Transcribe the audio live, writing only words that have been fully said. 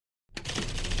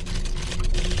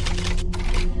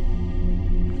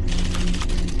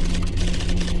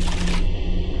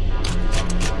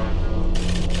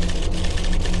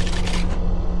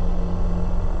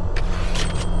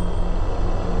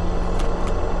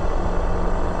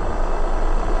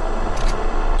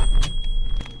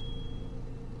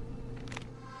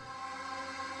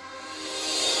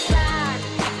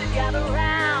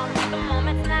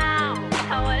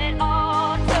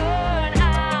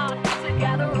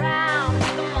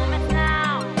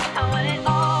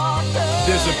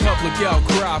There's a public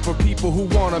outcry for people who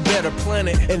want a better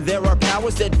planet. And there are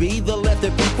powers that be that let the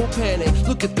people panic.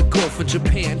 Look at the Gulf of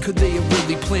Japan, could they have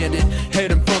really planned it?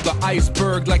 Heading for the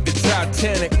iceberg like the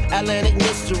Titanic. Atlantic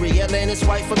mystery, Atlantis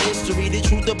white from history. The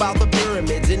truth about the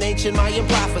pyramids in ancient Mayan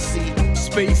prophecy.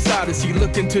 Space Odyssey,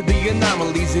 look into the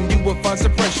anomalies, and you will find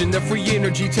suppression of free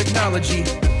energy technology.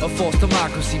 A false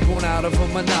democracy born out of a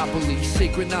monopoly.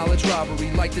 Sacred knowledge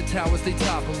robbery like the towers they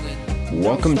toppling.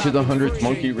 Welcome to the 100th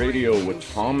Monkey Radio with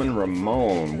Tom and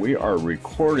Ramon. We are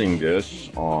recording this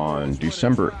on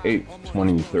December 8th,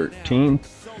 2013.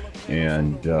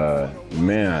 And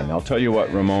man, I'll tell you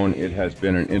what, Ramon, it has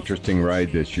been an interesting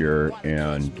ride this year.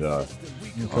 And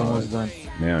it's almost done.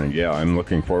 Man, yeah, I'm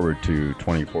looking forward to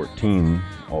 2014,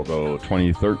 although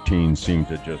 2013 seemed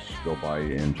to just go by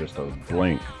in just a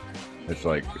blink. It's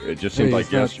like, it just seemed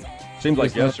like yesterday.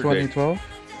 2012?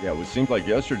 Yeah, it seemed like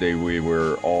yesterday we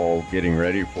were all getting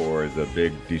ready for the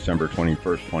big December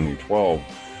 21st, 2012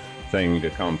 thing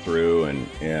to come through,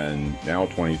 and now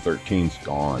 2013's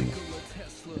gone.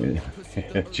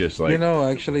 It's just like... You know,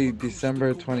 actually,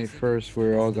 December 21st,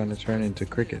 we're all going to turn into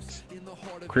crickets.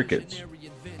 Crickets?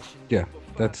 Yeah,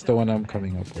 that's the one I'm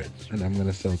coming up with, and I'm going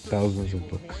to sell thousands of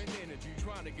books.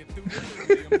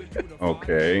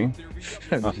 Okay.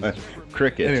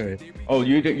 Crickets. Anyway. Oh,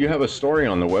 you have a story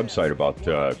on the website about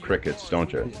crickets,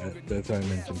 don't you? Yeah, that's why I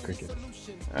mentioned crickets.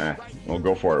 Well,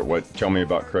 go for it. Tell me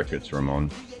about crickets, Ramon.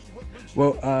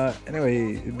 Well,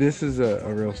 anyway, this is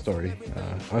a real story.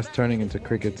 Us turning into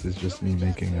crickets is just me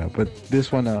making up. But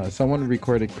this one, someone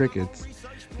recorded crickets,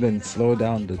 then slowed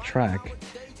down the track,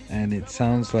 and it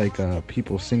sounds like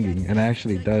people singing, and it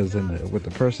actually does. And what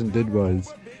the person did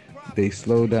was they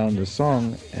slowed down the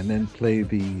song and then play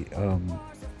the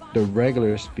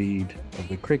regular speed of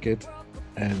the cricket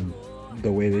and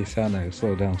the way they sound at a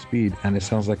slow down speed, and it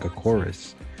sounds like a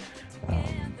chorus.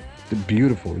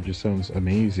 Beautiful. It just sounds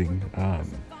amazing.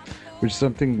 Which is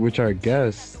something which our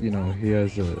guest, you know, he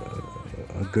has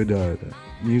a good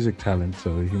music talent,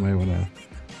 so you might want to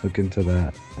look into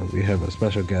that. We have a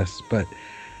special guest. But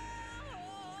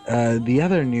the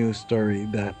other news story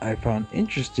that I found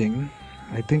interesting,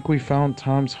 I think we found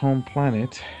Tom's home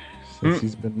planet, since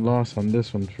he's been lost on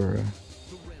this one for a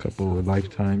couple of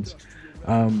lifetimes.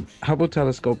 Hubble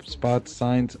telescope spots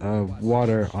signs of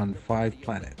water on 5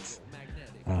 planets.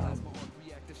 Let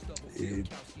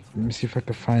me see if I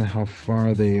can find how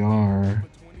far they are.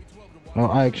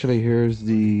 Oh, actually, here's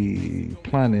the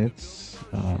planets.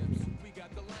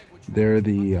 They're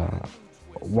the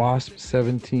WASP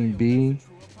 17b,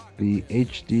 the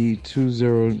HD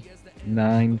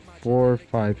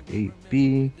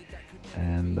 209458b,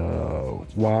 and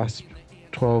WASP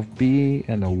 12b,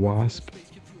 and a WASP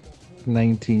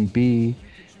 19b,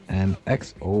 and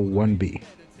XO1b.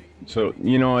 So,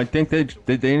 you know, I think they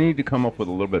need to come up with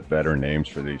a little bit better names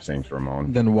for these things,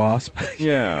 Ramon. Than WASP.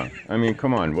 Yeah, I mean,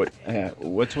 come on,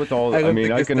 what's with all? I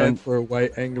mean, I can for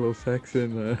white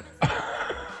Anglo-Saxon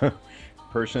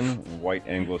person, white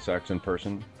Anglo-Saxon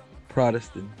person.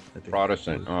 Protestant. I think.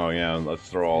 Protestant. Oh yeah, let's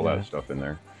throw all that stuff in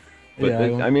there. But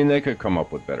yeah, I mean, they could come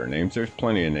up with better names. There's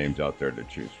plenty of names out there to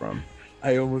choose from.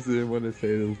 I almost didn't want to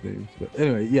say those names, but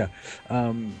anyway, yeah.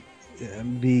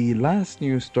 The last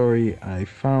news story I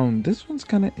found, this one's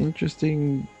kind of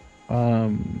interesting, but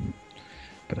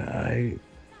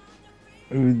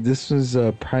this was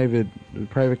a private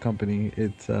company.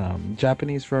 It's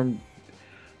Japanese firm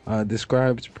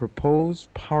describes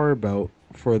proposed power belt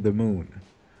for the moon.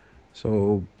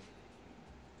 So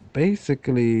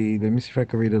basically, let me see if I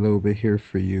can read a little bit here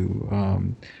for you.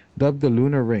 Dubbed the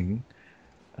lunar ring,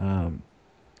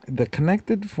 the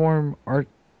connected form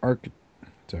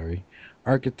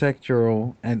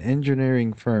architectural and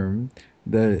engineering firm,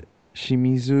 the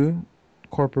Shimizu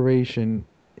Corporation,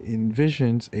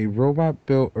 envisions a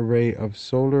robot-built array of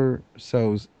solar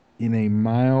cells in a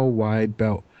mile-wide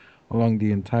belt along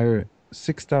the entire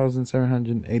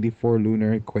 6,784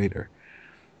 lunar equator.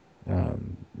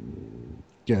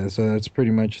 Yeah, so that's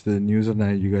pretty much the news on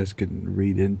that. You guys can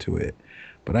read into it.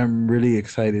 But I'm really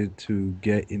excited to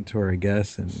get into our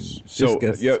guests. And so,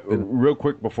 real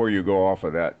quick before you go off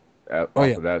of that,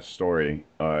 of that story,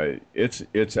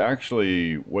 it's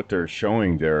actually what they're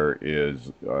showing there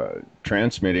is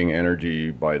transmitting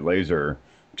energy by laser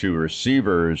to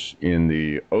receivers in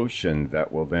the ocean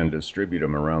that will then distribute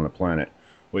them around the planet.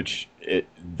 Which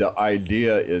the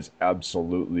idea is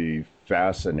absolutely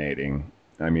fascinating.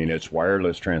 I mean, it's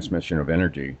wireless transmission of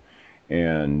energy,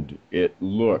 and it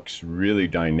looks really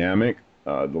dynamic.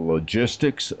 The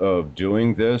logistics of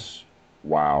doing this,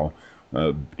 wow.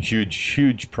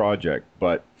 Huge project,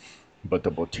 but the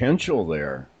potential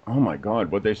there, oh my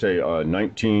God, what they say,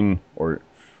 19 or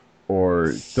or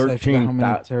I forgot how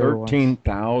many terawatts.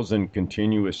 13,000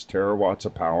 continuous terawatts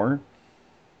of power.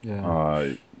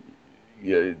 Yeah.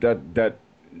 Yeah,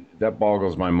 that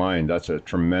boggles my mind. That's a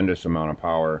tremendous amount of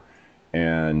power,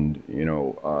 and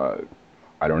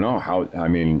I don't know how. I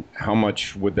mean, how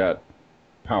much would that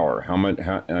power? How much?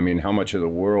 How much of the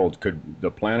world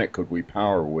the planet could we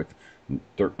power with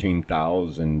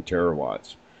 13,000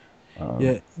 terawatts?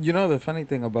 Yeah, the funny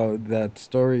thing about that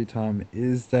story, Tom,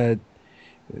 is that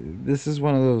this is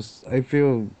one of those, I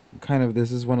feel kind of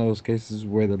this is one of those cases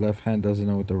where the left hand doesn't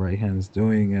know what the right hand's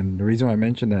doing. And the reason why I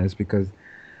mention that is because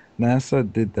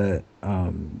NASA did that,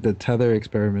 the tether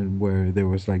experiment where there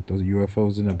was like those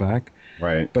UFOs in the back.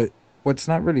 Right. But what's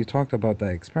not really talked about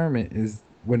that experiment is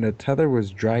when the tether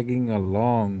was dragging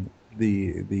along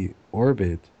the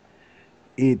orbit,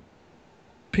 it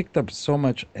picked up so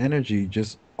much energy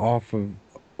just off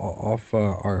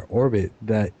our orbit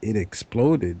that it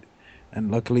exploded. And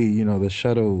luckily, the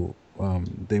shuttle,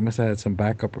 they must have had some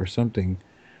backup or something,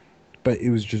 but it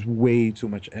was just way too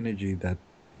much energy that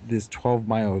this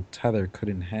 12-mile tether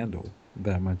couldn't handle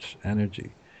that much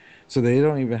energy. So they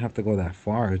don't even have to go that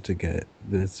far to get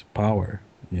this power,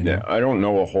 Yeah, I don't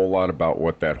know a whole lot about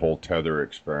what that whole tether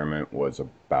experiment was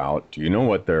about. Do you know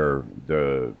what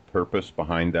the purpose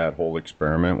behind that whole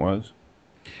experiment was?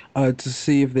 To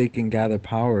see if they can gather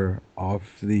power off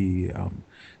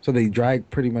so they drag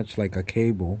pretty much like a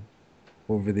cable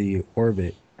over the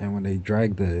orbit, and when they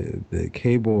drag the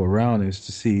cable around is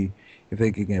to see if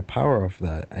they can get power off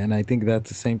that. And I think that's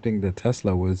the same thing that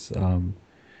Tesla was,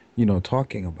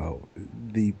 talking about.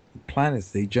 The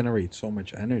planets, they generate so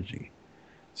much energy.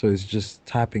 So it's just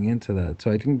tapping into that. So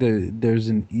I think there's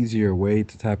an easier way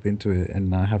to tap into it and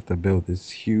not have to build this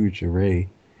huge array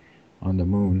on the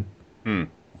moon. Hmm.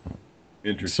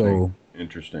 Interesting. So,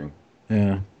 interesting.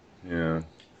 yeah. Yeah.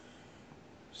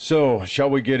 So, shall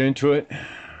we get into it?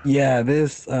 Yeah,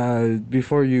 this,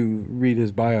 before you read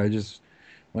his bio, I just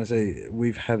want to say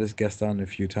we've had this guest on a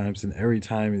few times, and every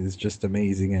time is just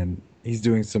amazing, and he's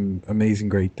doing some amazing,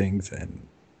 great things. And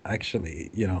actually,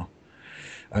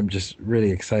 I'm just really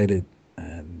excited.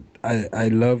 And I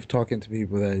love talking to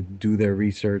people that do their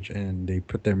research and they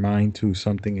put their mind to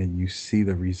something and you see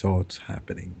the results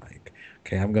happening. Like,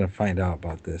 okay, I'm going to find out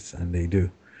about this. And they do.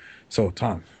 So,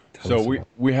 Tom, tell us about.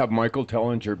 We have Michael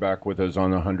Tellinger back with us on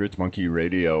the Hundredth Monkey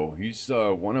Radio. He's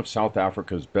one of South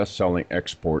Africa's best-selling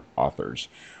export authors.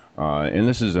 And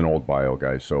this is an old bio,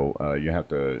 guys, so you have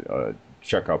to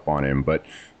check up on him. But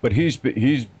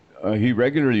he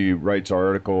regularly writes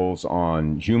articles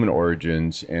on human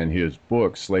origins, and his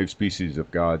book, Slave Species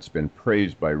of God, has been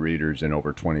praised by readers in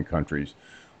over 20 countries.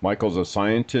 Michael's a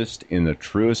scientist in the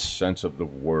truest sense of the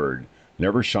word,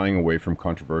 never shying away from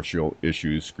controversial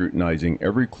issues, scrutinizing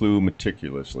every clue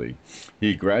meticulously.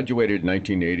 He graduated in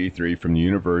 1983 from the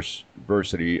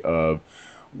University of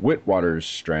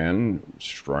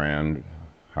Witwatersrand,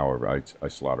 however I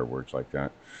slaughter words like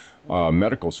that,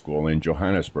 medical school in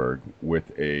Johannesburg with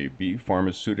a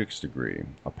B.Pharmaceutics degree,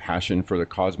 a passion for the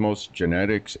cosmos,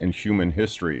 genetics, and human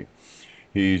history.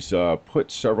 He's put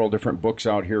several different books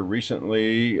out here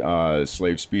recently.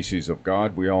 Slave Species of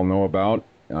God, we all know about.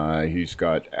 He's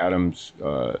got Adam's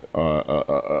calendar.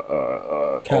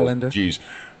 Oh, geez.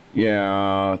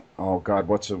 Yeah. Oh, God,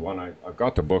 what's the one? I've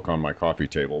got the book on my coffee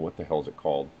table. What the hell is it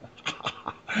called?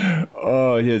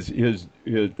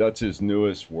 That's his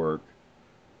newest work.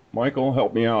 Michael,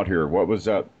 help me out here. What was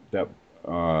that? The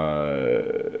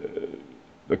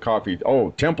coffee. Oh,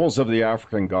 Temples of the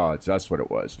African Gods. That's what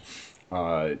it was.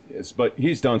 But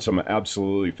he's done some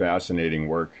absolutely fascinating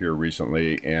work here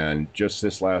recently, and just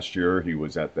this last year he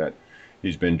was at that.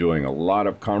 He's been doing a lot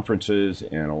of conferences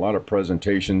and a lot of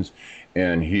presentations,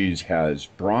 and has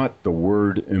brought the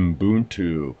word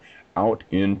Ubuntu out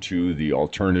into the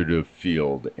alternative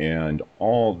field and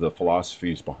all the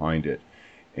philosophies behind it.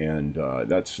 And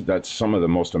that's some of the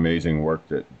most amazing work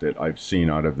that I've seen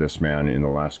out of this man in the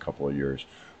last couple of years.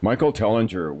 Michael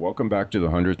Tellinger, welcome back to the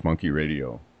 100th Monkey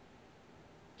Radio.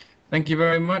 Thank you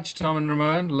very much, Tom and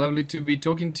Ramon. Lovely to be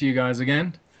talking to you guys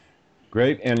again.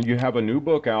 Great, and you have a new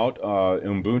book out,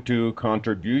 Ubuntu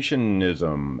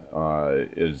Contributionism.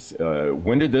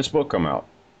 When did this book come out?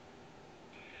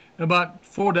 About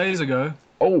 4 days ago.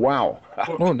 Oh, wow.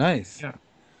 Oh, nice. Yeah.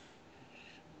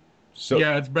 So,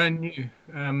 yeah, it's brand new.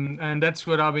 And that's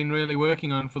what I've been really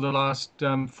working on for the last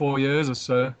 4 years or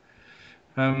so.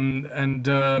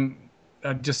 I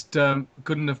just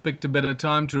couldn't have picked a better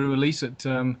time to release it.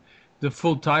 The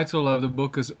full title of the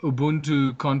book is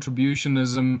Ubuntu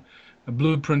Contributionism, a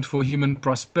Blueprint for Human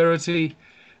Prosperity,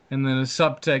 and then a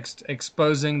subtext,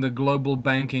 Exposing the Global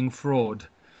Banking Fraud.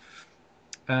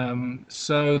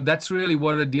 So that's really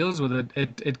what it deals with.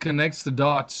 It connects the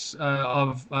dots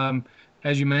of,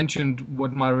 as you mentioned,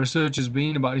 what my research has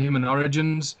been about human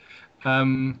origins.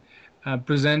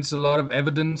 Presents a lot of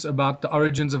evidence about the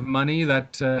origins of money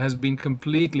that has been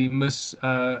completely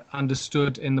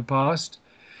misunderstood in the past,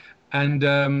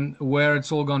 and where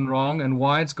it's all gone wrong and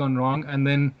why it's gone wrong, and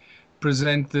then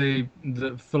present the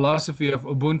philosophy of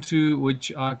Ubuntu,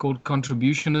 which I called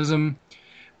contributionism,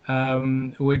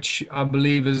 which I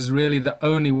believe is really the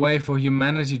only way for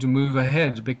humanity to move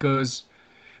ahead, because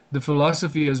the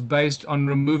philosophy is based on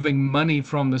removing money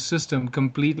from the system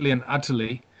completely and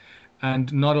utterly,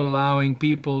 and not allowing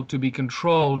people to be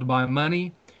controlled by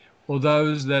money, or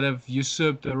those that have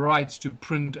usurped the rights to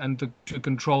print and to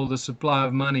control the supply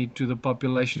of money to the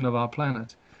population of our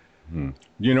planet.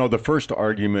 You know, the first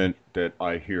argument that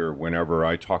I hear whenever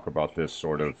I talk about this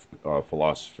sort of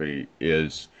philosophy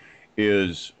is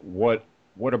what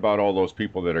about all those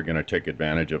people that are going to take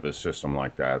advantage of a system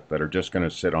like that are just going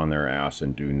to sit on their ass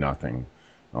and do nothing?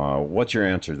 What's your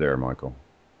answer there, Michael?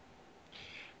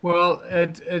 Well,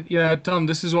 Tom,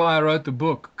 this is why I wrote the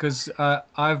book, because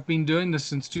I've been doing this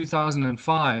since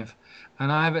 2005,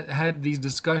 and I've had these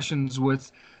discussions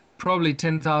with probably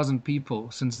 10,000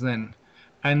 people since then.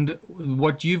 And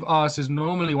what you've asked is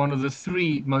normally one of the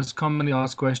 3 most commonly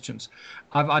asked questions.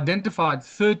 I've identified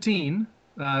 13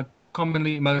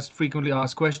 commonly most frequently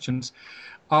asked questions,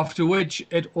 after which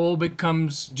it all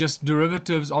becomes just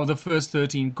derivatives of the first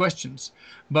 13 questions.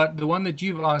 But the one that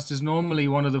you've asked is normally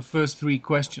one of the first 3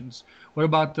 questions. What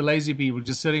about the lazy people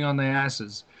just sitting on their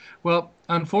asses? Well,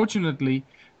 unfortunately,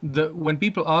 when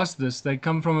people ask this, they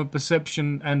come from a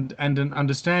perception and an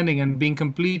understanding and being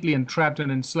completely entrapped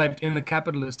and enslaved in the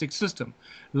capitalistic system.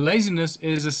 Laziness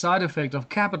is a side effect of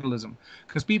capitalism,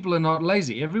 because people are not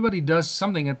lazy. Everybody does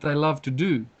something that they love to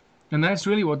do. And that's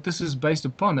really what this is based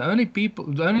upon. The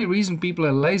only reason people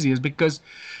are lazy is because,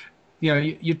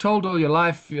 you're told all your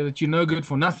life that you're no good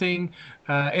for nothing.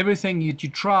 Everything that you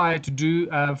try to do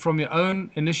from your own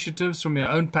initiatives, from your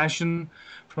own passion,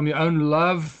 from your own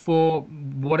love for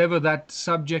whatever that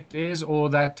subject is, or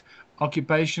that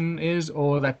occupation is,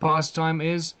 or that pastime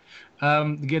is,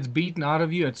 gets beaten out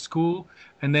of you at school.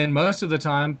 And then most of the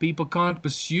time, people can't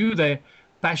pursue their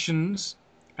passions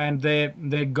and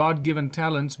their God-given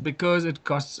talents because it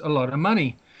costs a lot of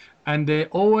money. And there are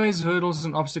always hurdles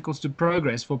and obstacles to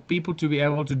progress for people to be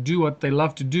able to do what they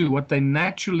love to do, what they're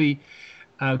naturally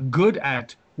good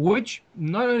at, which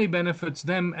not only benefits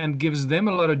them and gives them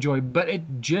a lot of joy, but it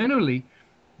generally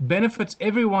benefits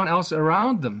everyone else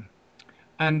around them,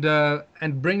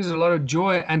 and brings a lot of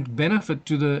joy and benefit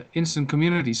to the instant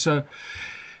community. So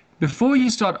before you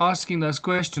start asking those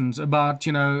questions about,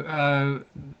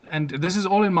 and this is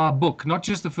all in my book, not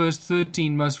just the first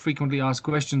 13 most frequently asked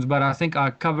questions, but I think I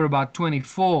cover about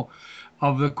 24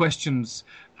 of the questions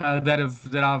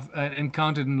that I've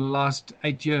encountered in the last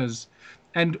 8 years.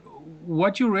 And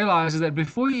what you realize is that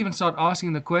before you even start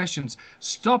asking the questions,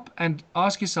 stop and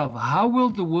ask yourself, how will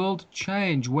the world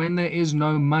change when there is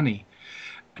no money?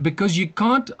 Because you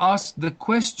can't ask the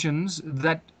questions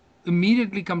that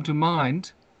immediately come to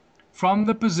mind from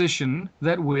the position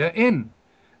that we're in.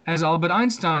 As Albert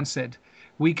Einstein said,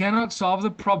 we cannot solve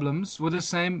the problems with the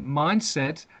same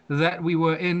mindset that we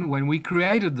were in when we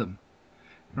created them,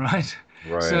 right?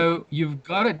 Right. So you've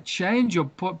got to change your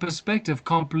perspective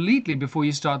completely before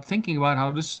you start thinking about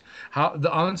how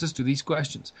the answers to these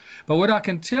questions. But what I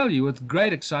can tell you with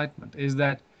great excitement is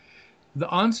that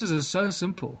the answers are so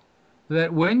simple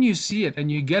that when you see it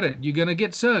and you get it, you're going to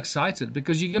get so excited,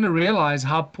 because you're going to realize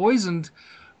how poisoned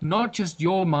not just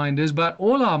your mind is, but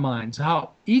all our minds,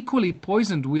 how equally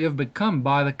poisoned we have become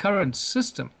by the current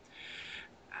system.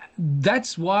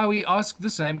 That's why we ask the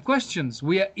same questions.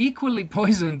 We are equally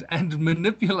poisoned and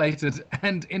manipulated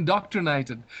and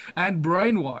indoctrinated and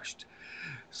brainwashed,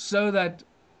 so that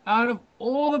out of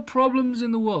all the problems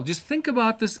in the world, just think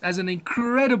about this as an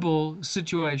incredible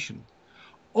situation.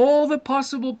 All the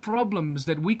possible problems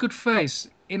that we could face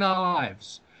in our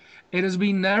lives, it has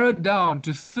been narrowed down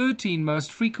to 13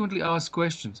 most frequently asked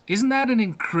questions. Isn't that an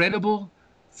incredible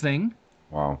thing?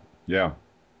 Wow. Yeah,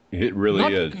 it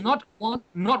really is. Not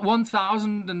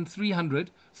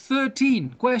 1,300, 13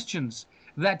 questions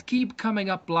that keep coming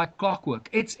up like clockwork.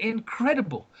 It's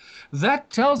incredible. That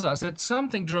tells us that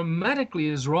something dramatically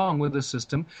is wrong with the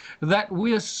system, that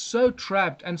we are so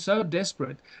trapped and so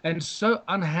desperate and so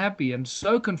unhappy and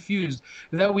so confused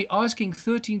that we're asking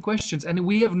 13 questions and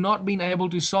we have not been able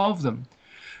to solve them.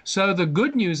 So the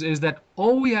good news is that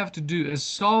all we have to do is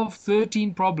solve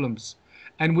 13 problems,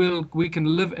 and we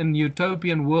can live in a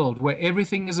utopian world where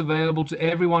everything is available to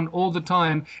everyone all the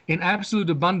time in absolute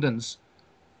abundance,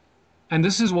 And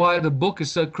this is why the book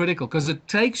is so critical, because it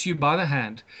takes you by the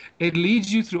hand. It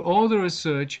leads you through all the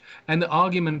research and the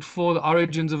argument for the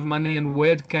origins of money and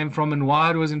where it came from and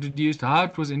why it was introduced, how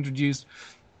it was introduced,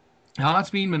 how it's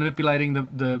been manipulating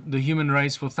the human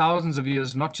race for thousands of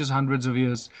years, not just hundreds of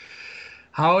years,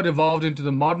 how it evolved into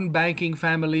the modern banking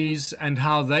families and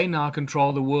how they now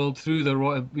control the world through the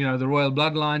royal, the royal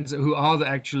bloodlines, who are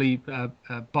actually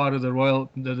part of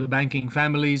the banking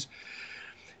families,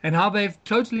 and how they've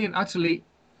totally and utterly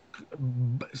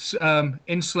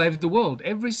enslaved the world.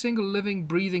 Every single living,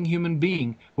 breathing human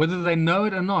being, whether they know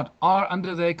it or not, are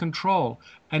under their control.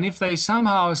 And if they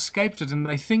somehow escaped it and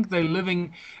they think they're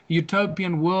living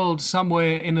utopian world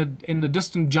somewhere in the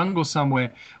distant jungle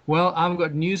somewhere, well, I've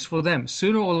got news for them.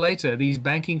 Sooner or later, these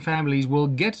banking families will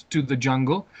get to the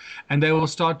jungle and they will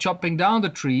start chopping down the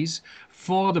trees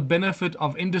for the benefit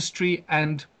of industry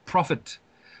and profit.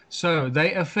 So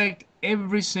they affect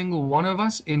every single one of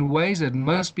us in ways that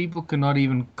most people cannot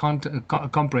even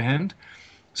comprehend.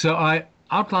 So I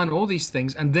outline all these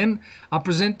things, and then I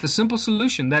present the simple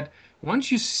solution that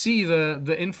once you see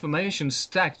the information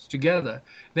stacked together,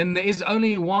 then there is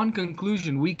only one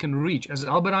conclusion we can reach. As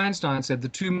Albert Einstein said, the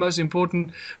two most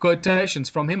important quotations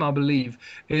from him, I believe,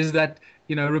 is that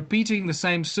repeating the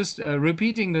same system,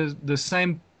 repeating the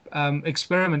same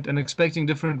experiment and expecting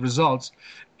different results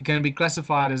can be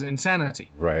classified as insanity.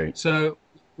 Right. So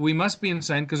we must be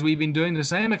insane because we've been doing the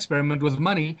same experiment with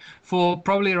money for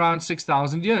probably around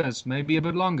 6,000 years, maybe a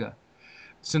bit longer,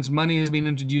 since money has been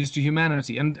introduced to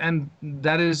humanity. And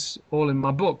that is all in my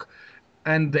book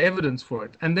and the evidence for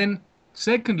it. And then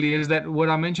secondly is that what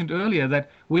I mentioned earlier,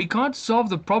 that we can't solve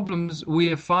the problems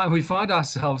we find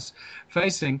ourselves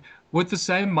facing with the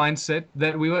same mindset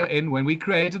that we were in when we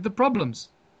created the problems.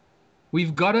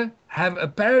 We've got to have a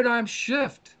paradigm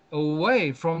shift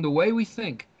away from the way we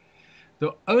think.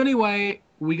 The only way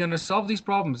we're going to solve these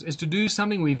problems is to do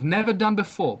something we've never done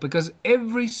before, because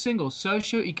every single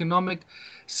socio-economic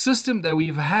system that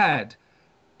we've had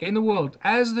in the world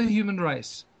as the human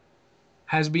race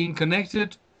has been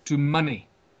connected to money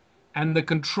and the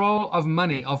control of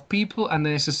money, of people and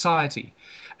their society.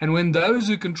 And when those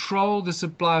who control the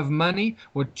supply of money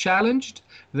were challenged,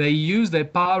 they used their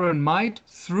power and might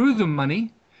through the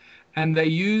money, and they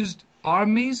used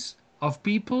armies of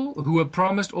people who were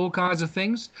promised all kinds of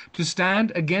things to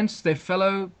stand against their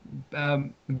fellow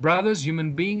brothers,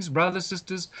 human beings, brothers,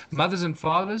 sisters, mothers and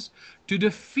fathers, to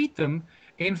defeat them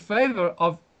in favor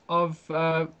of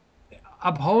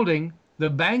upholding the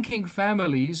banking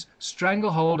family's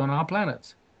stranglehold on our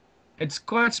planet. It's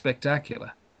quite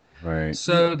spectacular. Right.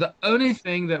 So the only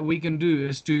thing that we can do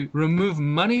is to remove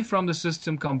money from the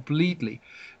system completely.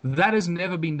 That has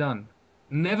never been done.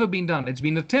 Never been done. It's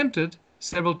been attempted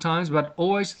several times, but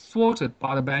always thwarted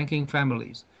by the banking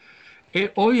families.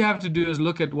 All you have to do is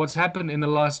look at what's happened in the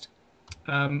last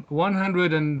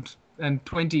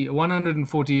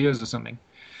 140 years or something.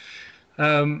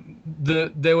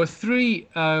 There were three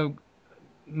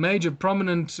major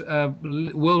prominent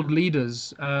world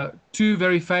leaders, two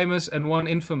very famous and one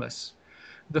infamous.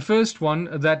 The first one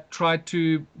that tried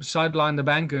to sideline the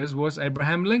bankers was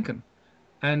Abraham Lincoln.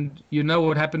 And you know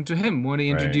what happened to him when he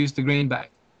introduced the greenback.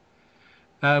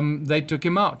 They took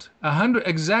him out.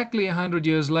 Exactly 100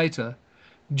 years later,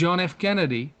 John F.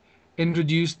 Kennedy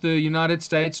introduced the United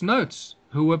States notes,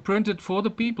 who were printed for the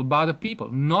people, by the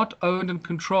people, not owned and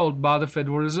controlled by the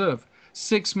Federal Reserve.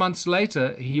 6 months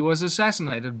later, he was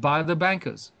assassinated by the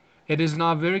bankers. It is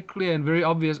now very clear and very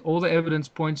obvious. All the evidence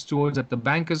points towards that the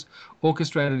bankers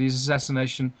orchestrated his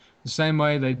assassination the same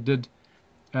way they did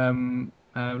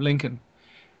Lincoln.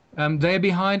 They're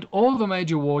behind all the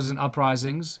major wars and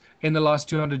uprisings in the last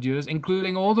 200 years,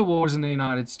 including all the wars in the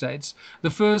United States, the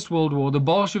First World War, the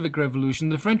Bolshevik Revolution,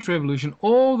 the French Revolution,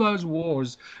 all those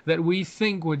wars that we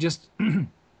think were just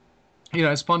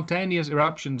spontaneous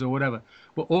eruptions or whatever,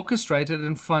 were orchestrated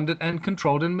and funded and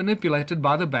controlled and manipulated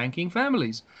by the banking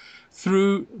families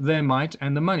through their might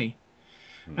and the money.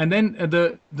 And then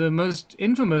the most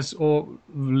infamous or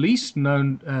least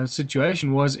known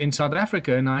situation was in South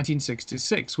Africa in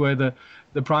 1966, where the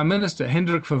Prime Minister,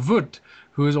 Hendrik Verwoerd,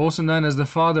 who is also known as the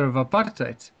father of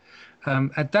apartheid,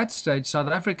 at that stage, South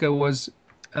Africa was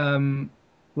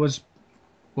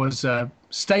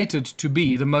stated to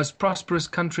be the most prosperous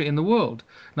country in the world.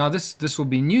 Now, this will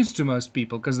be news to most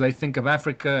people because they think of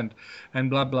Africa and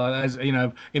blah blah as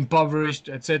impoverished,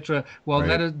 etc. Well,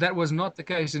 that was not the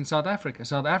case in South Africa.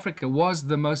 South Africa was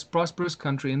the most prosperous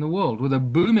country in the world, with a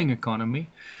booming economy,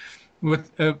 with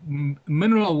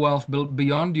mineral wealth built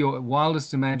beyond your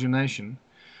wildest imagination,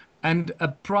 and a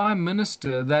prime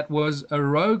minister that was a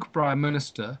rogue prime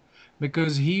minister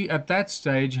because he, at that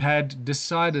stage, had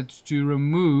decided to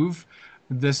remove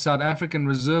the South African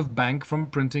Reserve Bank from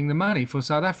printing the money for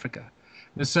South Africa,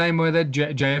 the same way that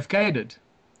JFK did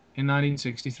in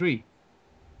 1963.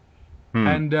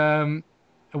 And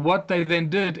what they then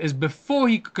did is, before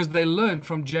he, because they learned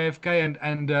from JFK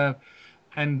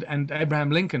and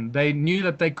Abraham Lincoln, they knew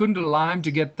that they couldn't allow him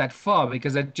to get that far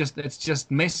because it's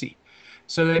just messy.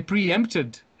 So they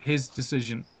preempted his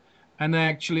decision, and they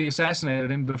actually assassinated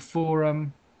him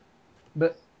before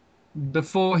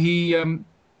he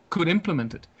could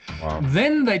implement it. Wow.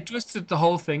 Then they twisted the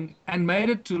whole thing and made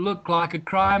it to look like a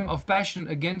crime of passion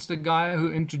against a guy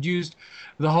who introduced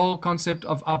the whole concept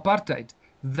of apartheid.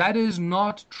 That is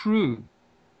not true.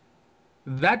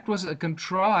 That was a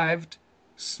contrived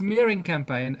smearing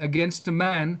campaign against a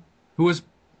man who was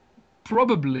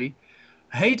probably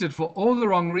hated for all the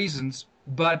wrong reasons,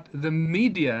 but the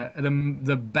media,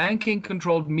 the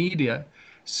banking-controlled media,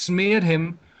 smeared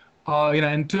him,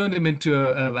 and turned him into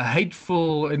a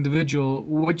hateful individual,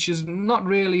 which is not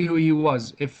really who he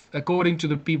was, if according to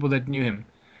the people that knew him.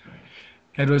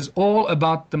 It was all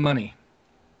about the money.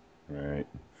 Right.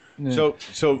 Yeah.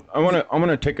 So I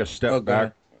want to take a step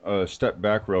back. Step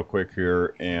back real quick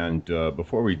here, and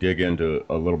before we dig into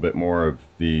a little bit more of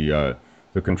the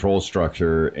control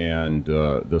structure and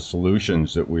the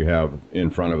solutions that we have in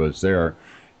front of us there,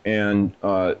 and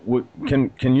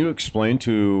can you explain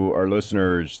to our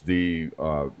listeners the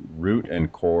root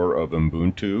and core of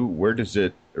Ubuntu? Where does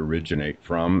it originate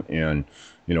from, and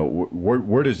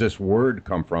where does this word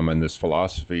come from and this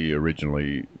philosophy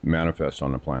originally manifest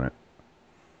on the planet?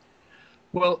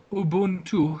 Well,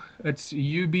 Ubuntu, it's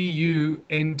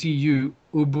U-B-U-N-T-U,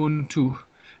 Ubuntu,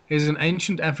 is an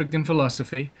ancient African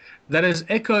philosophy that is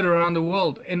echoed around the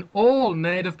world in all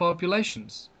native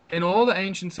populations. In all the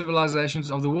ancient civilizations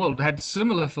of the world had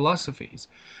similar philosophies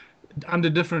under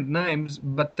different names,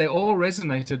 but they all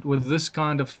resonated with this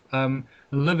kind of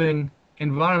living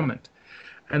environment.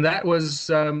 And that was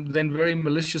then very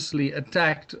maliciously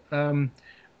attacked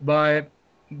by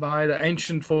the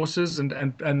ancient forces,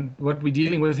 and what we're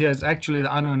dealing with here is actually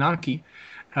the Anunnaki,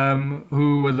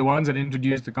 who were the ones that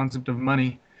introduced the concept of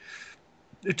money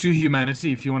to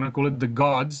humanity, if you want to call it the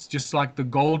gods, just like the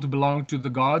gold belonged to the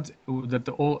gods, that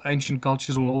all ancient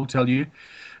cultures will all tell you.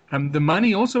 The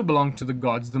money also belonged to the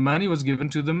gods. The money was given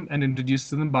to them and introduced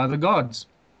to them by the gods.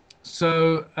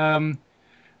 So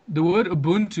the word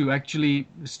Ubuntu actually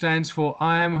stands for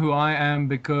I am who I am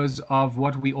because of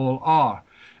what we all are.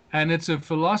 And it's a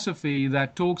philosophy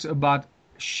that talks about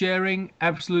sharing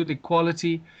absolute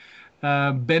equality,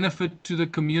 benefit to the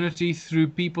community through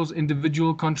people's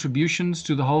individual contributions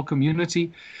to the whole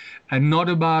community, and not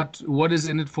about what is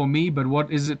in it for me, but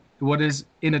what is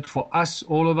in it for us,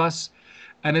 all of us.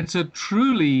 And it's a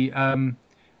truly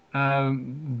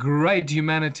great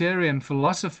humanitarian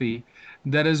philosophy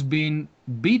that has been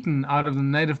beaten out of the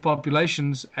native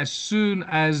populations as soon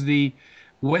as the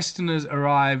Westerners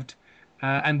arrived.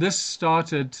 And this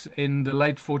started in the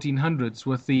late 1400s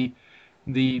with the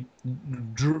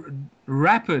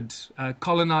rapid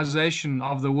colonization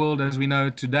of the world as we know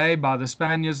it today by the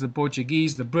Spaniards, the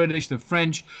Portuguese, the British, the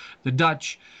French, the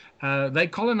Dutch. They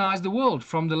colonized the world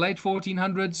from the late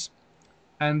 1400s,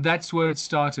 and that's where it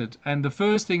started. And the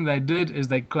first thing they did is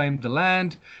they claimed the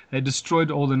land, they destroyed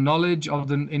all the knowledge of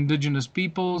the indigenous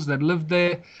peoples that lived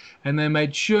there, and they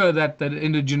made sure that that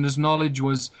indigenous knowledge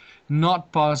was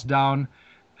not passed down,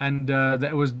 and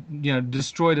that was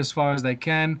destroyed as far as they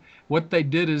can. What they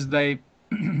did is they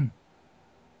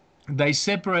they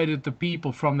separated the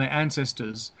people from their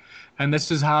ancestors, and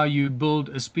this is how you build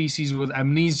a species with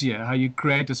amnesia, how you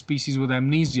create a species with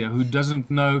amnesia who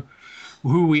doesn't know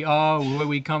who we are, where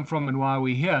we come from, and why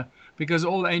we're here, because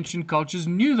all ancient cultures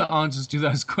knew the answers to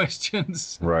those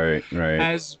questions. Right.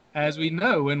 As we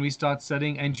know when we start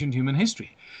studying ancient human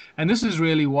history. And this is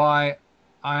really why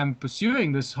I'm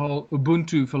pursuing this whole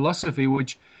Ubuntu philosophy,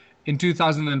 which in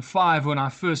 2005, when I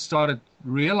first started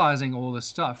realizing all this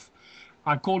stuff,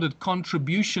 I called it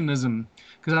contributionism,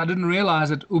 because I didn't realize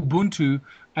that Ubuntu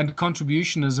and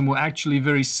contributionism were actually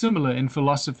very similar in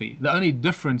philosophy. The only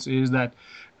difference is that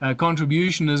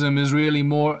contributionism is really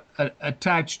more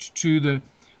attached to the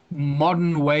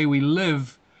modern way we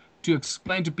live, to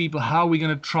explain to people how we're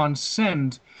going to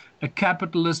transcend a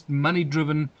capitalist,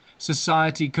 money-driven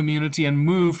society, community, and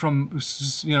move from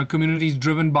communities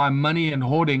driven by money and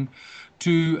hoarding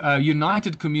to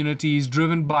united communities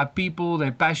driven by people,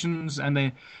 their passions,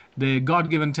 and their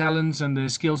God-given talents and their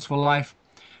skills for life,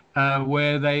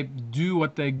 where they do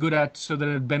what they're good at so that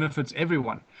it benefits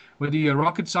everyone. whether you're a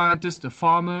rocket scientist, a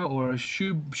farmer, or a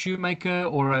shoemaker,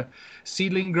 or a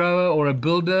seedling grower, or a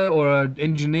builder, or an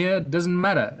engineer. It doesn't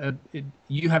matter.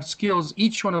 You have skills.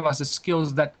 Each one of us has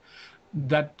skills that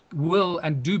will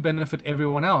and do benefit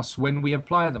everyone else when we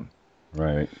apply them.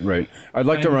 Right, right. I'd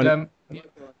like to run.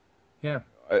 Yeah.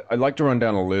 I'd like to run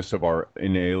down a list of our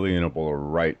inalienable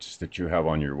rights that you have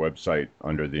on your website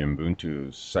under the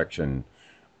Ubuntu section.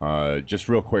 Just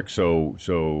real quick,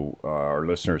 so our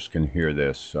listeners can hear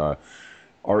this.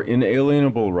 Our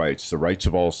inalienable rights, the rights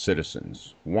of all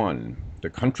citizens. 1, the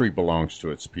country belongs to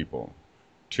its people.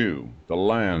 2, the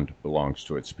land belongs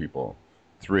to its people.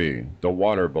 3, the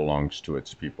water belongs to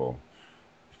its people.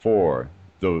 4,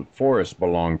 the forests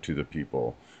belong to the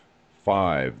people.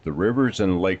 5, the rivers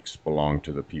and lakes belong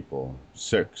to the people.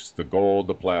 6, the gold,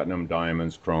 the platinum,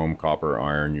 diamonds, chrome, copper,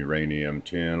 iron, uranium,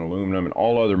 tin, aluminum, and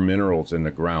all other minerals in the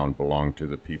ground belong to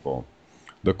the people.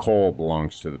 The coal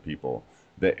belongs to the people.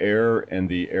 The air and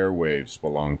the airwaves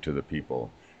belong to the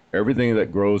people. Everything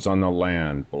that grows on the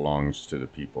land belongs to the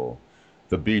people.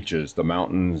 The beaches, the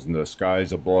mountains, and the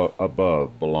skies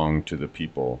above belong to the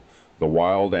people. The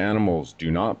wild animals do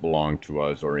not belong to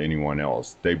us or anyone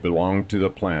else. They belong to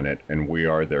the planet, and we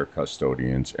are their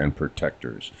custodians and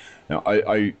protectors. Now,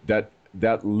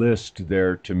 that list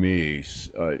there to me,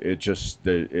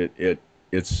 it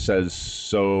says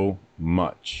so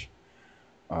much.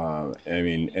 I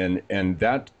mean, and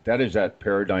that is that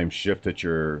paradigm shift that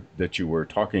you were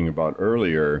talking about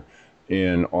earlier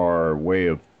in our way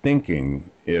of thinking.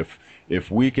 If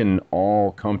we can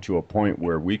all come to a point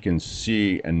where we can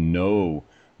see and know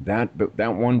that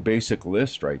one basic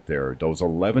list right there, those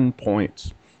 11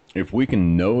 points, if we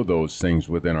can know those things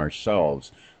within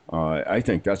ourselves, I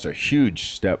think that's a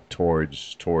huge step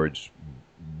towards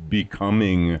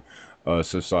becoming a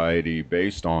society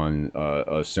based on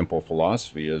a simple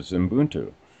philosophy as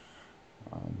Ubuntu.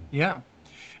 Yeah.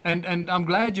 And I'm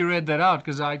glad you read that out,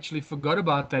 because I actually forgot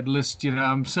about that list. You know,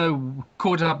 I'm so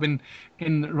caught up in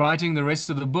writing the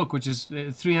rest of the book, which is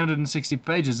 360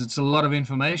 pages. It's a lot of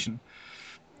information.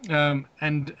 And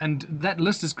that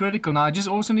list is critical. Now, I just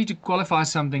also need to qualify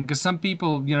something, because some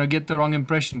people, you know, get the wrong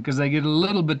impression because they get a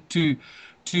little bit too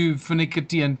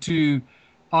finicky and too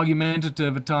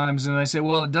argumentative at times, and they say,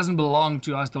 well, it doesn't belong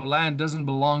to us, the land doesn't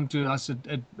belong to us,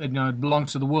 it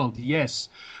belongs to the world. Yes,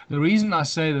 the reason I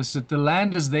say this is that the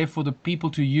land is there for the people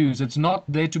to use. It's not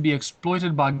there to be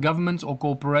exploited by governments or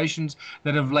corporations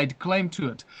that have laid claim to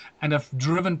it and have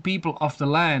driven people off the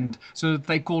land so that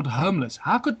they're called homeless.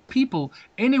 How could people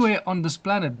anywhere on this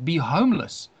planet be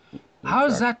homeless? How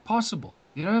is that possible?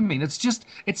 You know what I mean?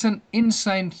 It's an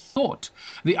insane thought.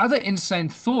 The other insane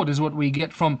thought is what we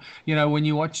get from, you know, when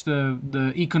you watch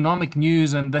the economic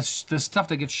news and the stuff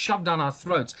that gets shoved down our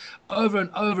throats over and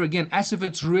over again, as if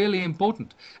it's really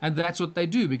important. And that's what they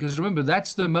do, because remember,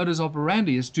 that's the modus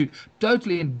operandi, is to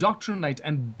totally indoctrinate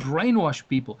and brainwash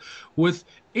people with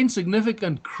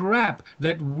insignificant crap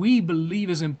that we believe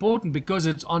is important because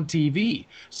it's on TV.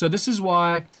 So this is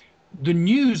why the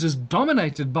news is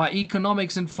dominated by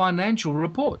economics and financial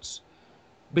reports,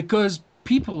 because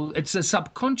people, it's a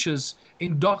subconscious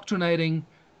indoctrinating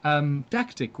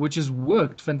tactic, which has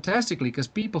worked fantastically, because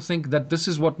people think that this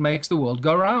is what makes the world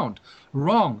go round.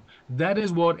 Wrong. That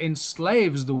is what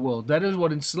enslaves the world. That is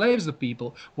what enslaves the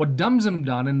people, what dumbs them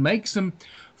down and makes them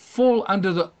fall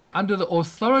under the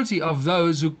authority of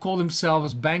those who call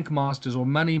themselves bank masters or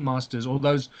money masters, or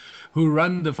those who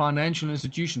run the financial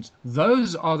institutions.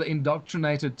 Those are the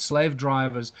indoctrinated slave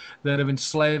drivers that have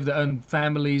enslaved their own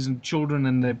families and children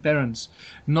and their parents,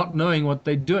 not knowing what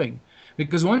they're doing.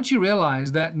 Because once you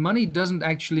realize that money doesn't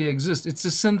actually exist, it's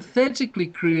a synthetically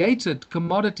created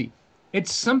commodity.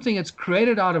 It's something that's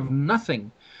created out of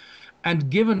nothing and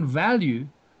given value,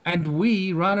 and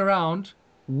we run around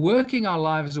working our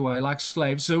lives away like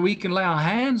slaves so we can lay our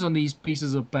hands on these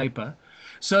pieces of paper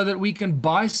so that we can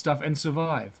buy stuff and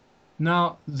survive.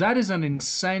 Now, that is an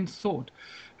insane thought.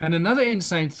 And another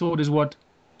insane thought is what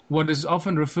is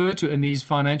often referred to in these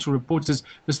financial reports is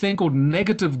this thing called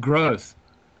negative growth.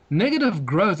 Negative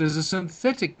growth is a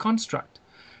synthetic construct.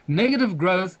 Negative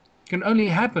growth can only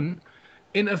happen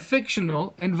in a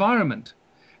fictional environment.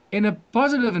 In a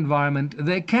positive environment,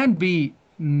 there can be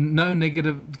no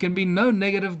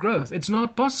negative growth. It's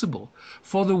not possible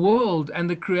for the world and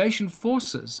the creation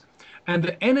forces and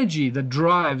the energy that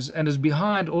drives and is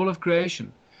behind all of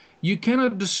creation. You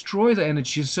cannot destroy the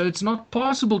energy, so it's not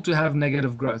possible to have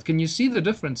negative growth. Can you see the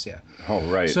difference here? Oh,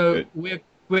 right. So we're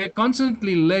we're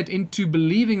constantly led into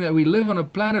believing that we live on a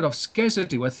planet of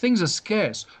scarcity where things are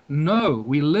scarce. No,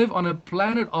 we live on a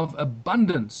planet of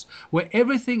abundance where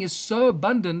everything is so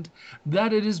abundant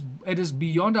that it is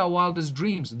beyond our wildest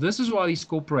dreams. This is why these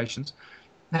corporations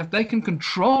have taken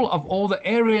control of all the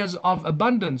areas of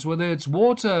abundance, whether it's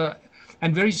water,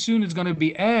 and very soon it's going to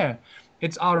be air.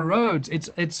 It's our roads.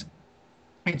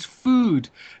 It's food.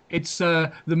 It's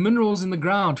the minerals in the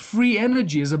ground. Free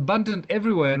energy is abundant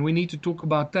everywhere, and we need to talk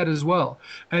about that as well.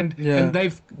 And Yeah.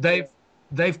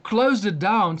 they've closed it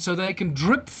down so they can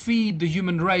drip feed the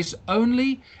human race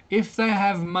only if they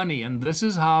have money. And this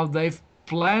is how they've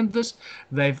planned this.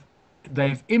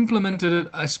 They've implemented it,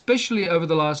 especially over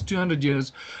the last 200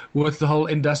 years with the whole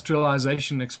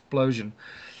industrialization explosion.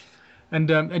 And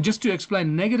just to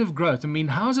explain negative growth, I mean,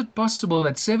 how is it possible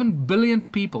that 7 billion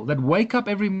people that wake up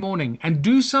every morning and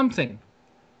do something,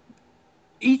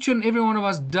 each and every one of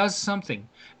us does something?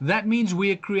 That means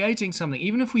we are creating something.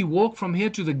 Even if we walk from here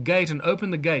to the gate and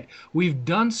open the gate, we've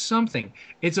done something.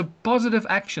 It's a positive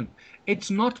action. It's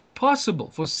not possible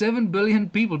for 7 billion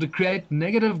people to create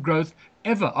negative growth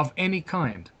ever of any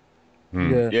kind.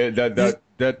 Yeah. Yeah,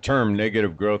 that term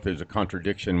negative growth is a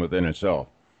contradiction within itself.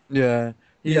 Yeah.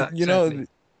 Yeah, You know, exactly.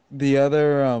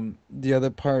 the other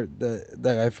part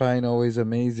that I find always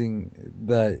amazing,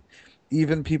 that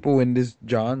even people in this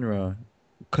genre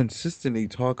consistently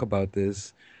talk about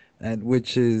this, and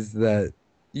which is that,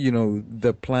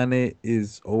 the planet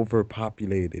is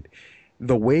overpopulated.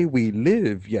 The way we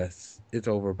live, yes, it's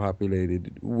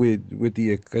overpopulated. With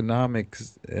the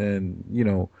economics and,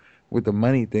 with the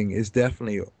money thing, it's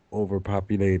definitely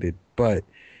overpopulated. But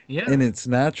Yeah. in its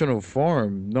natural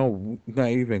form, no, not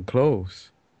even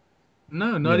close.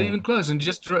 No, You not even know. close. And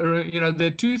just, there are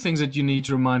two things that you need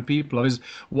to remind people of is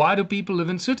why do people live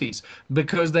in cities?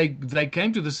 Because they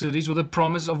came to the cities with a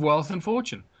promise of wealth and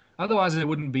fortune. Otherwise, they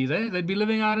wouldn't be there. They'd be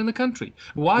living out in the country.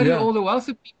 Why do Yeah. all the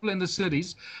wealthy people in the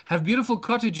cities have beautiful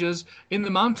cottages in the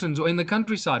mountains or in the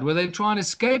countryside where they try and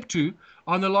escape to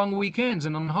on the long weekends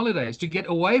and on holidays to get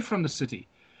away from the city?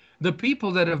 The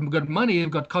people that have got money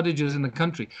have got cottages in the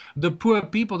country. The poor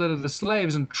people that are the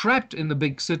slaves and trapped in the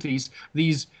big cities,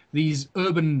 these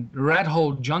urban rat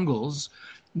hole jungles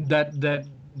that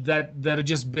are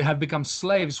just have become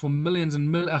slaves for millions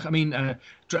and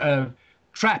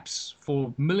traps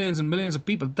for millions and millions of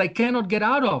people they cannot get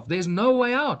out of. There's no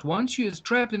way out. Once you're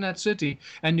trapped in that city,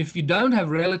 and if you don't have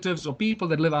relatives or people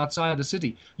that live outside the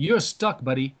city, you're stuck,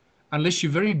 buddy, unless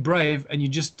you're very brave and you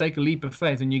just take a leap of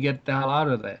faith and you get the hell out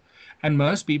of there. And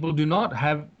most people do not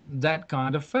have that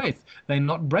kind of faith. They're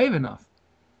not brave enough.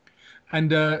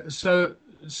 And so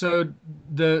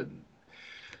the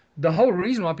the whole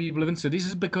reason why people live in cities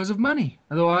is because of money.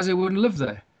 Otherwise, they wouldn't live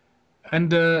there.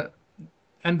 And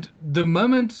and the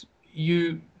moment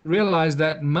you realize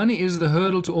that money is the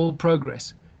hurdle to all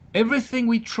progress, everything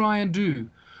we try and do,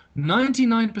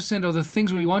 99% of the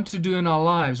things we want to do in our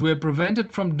lives, we're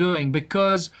prevented from doing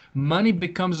because money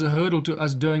becomes a hurdle to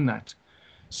us doing that.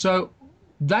 So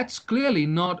that's clearly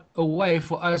not a way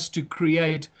for us to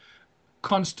create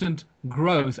constant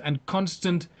growth and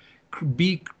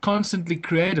be constantly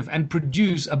creative and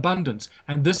produce abundance.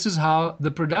 And this is how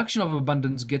the production of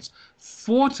abundance gets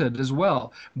thwarted as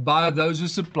well by those who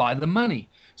supply the money.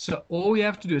 So all we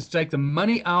have to do is take the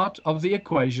money out of the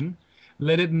equation,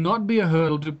 let it not be a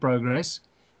hurdle to progress,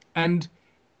 and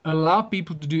allow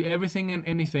people to do everything and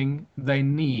anything they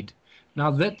need.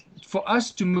 Now, that for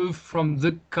us to move from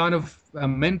the kind of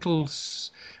mental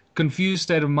confused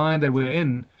state of mind that we're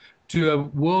in to a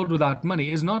world without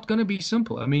money is not going to be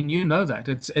simple. I mean, you know that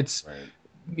it's Right.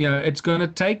 it's going to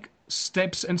take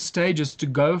steps and stages to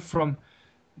go from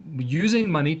using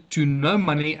money to no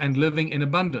money and living in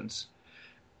abundance.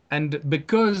 And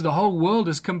because the whole world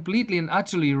is completely and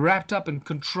utterly wrapped up and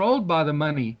controlled by the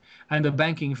money and the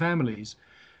banking families,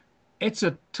 it's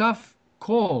a tough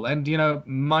call. And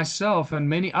myself and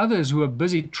many others who are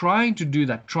busy trying to do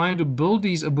that, trying to build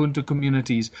these Ubuntu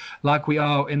communities like we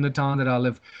are in the town that I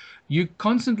live, you're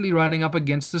constantly running up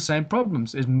against the same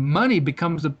problems. Is money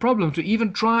becomes the problem. To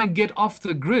even try and get off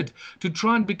the grid, to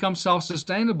try and become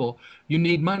self-sustainable, you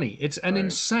need money. It's an Right.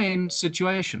 insane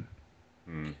situation.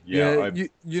 Yeah, Yeah,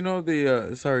 you know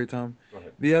the sorry, Tom. Go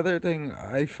ahead. The other thing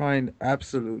I find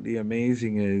absolutely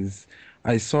amazing is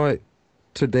I saw it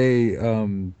today.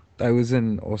 I was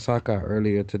in Osaka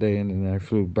earlier today, and then I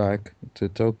flew back to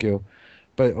Tokyo,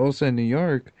 but also in New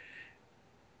York.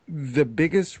 The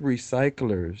biggest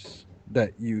recyclers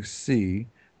that you see,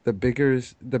 the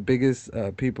biggest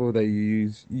people that you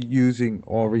use using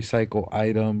all recycle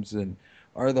items and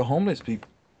are the homeless people.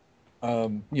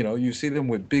 You see them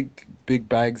with big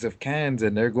bags of cans,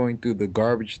 and they're going through the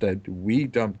garbage that we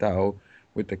dumped out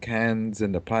with the cans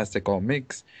and the plastic all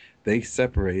mixed. They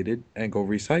separate it and go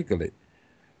recycle it.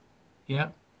 Yeah.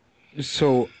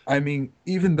 So, I mean,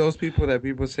 even those people that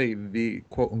people say the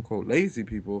quote unquote lazy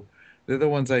people, they're the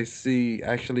ones I see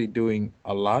actually doing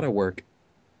a lot of work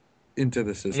into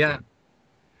the Yeah. system.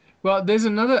 Well, there's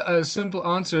another simple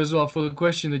answer as well for the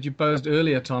question that you posed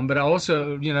earlier, Tom. But I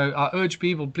also, I urge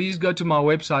people, please go to my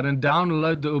website and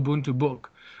download the Ubuntu book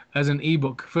as an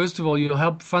ebook. First of all, you'll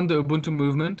help fund the Ubuntu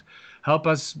movement, help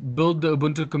us build the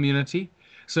Ubuntu community,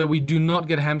 so we do not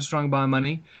get hamstrung by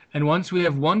money. And once we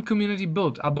have one community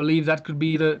built, I believe that could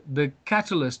be the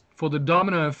catalyst for the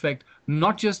domino effect,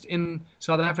 not just in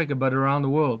South Africa, but around the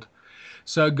world.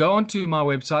 So go onto my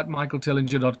website,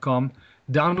 michaeltellinger.com,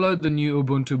 download the new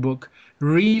Ubuntu book,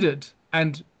 read it,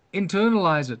 and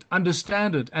internalize it,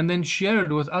 understand it, and then share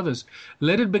it with others.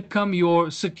 Let it become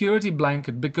your security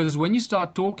blanket, because when you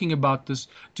start talking about this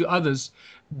to others,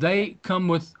 they come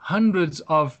with hundreds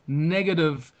of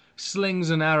negative slings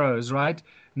and arrows, right?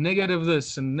 Negative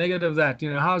this and negative that.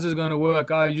 How's this going to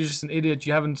work? Oh, you're just an idiot.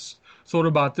 You haven't thought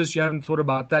about this. You haven't thought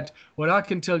about that. What I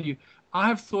can tell you, I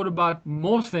have thought about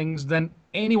more things than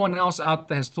anyone else out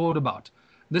there has thought about.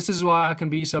 This is why I can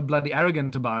be so bloody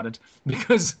arrogant about it,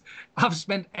 because I've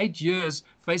spent 8 years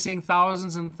facing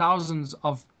thousands and thousands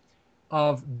of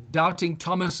doubting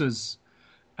Thomases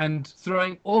and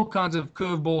throwing all kinds of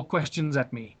curveball questions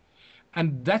at me.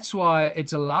 And that's why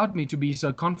it's allowed me to be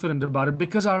so confident about it,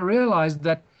 because I realized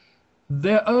that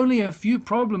there are only a few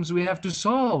problems we have to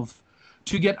solve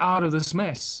to get out of this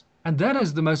mess. And that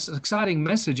is the most exciting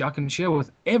message I can share with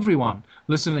everyone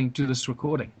listening to this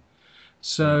recording.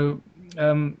 So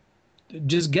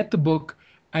just get the book,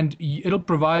 and it'll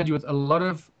provide you with a lot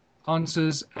of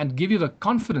answers and give you the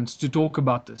confidence to talk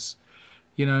about this.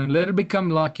 Let it become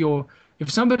like if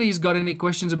somebody's got any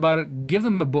questions about it, give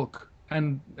them a book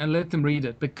and let them read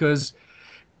it, because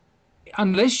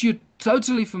unless you're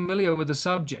totally familiar with the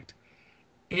subject,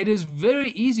 it is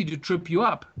very easy to trip you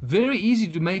up, very easy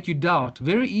to make you doubt,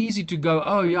 very easy to go,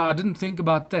 oh yeah, I didn't think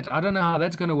about that. I don't know how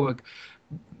that's going to work.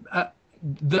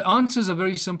 The answers are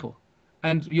very simple,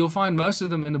 and you'll find most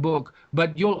of them in the book,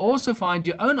 but you'll also find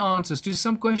your own answers to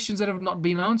some questions that have not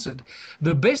been answered.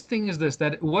 The best thing is this,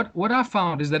 that what I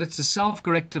found is that it's a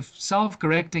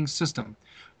self-correcting system.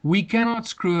 We cannot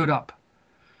screw it up,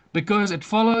 because it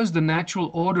follows the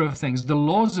natural order of things, the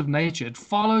laws of nature. It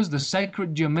follows the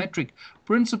sacred geometric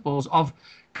principles of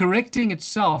correcting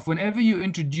itself whenever you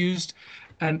introduced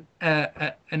an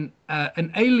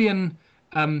alien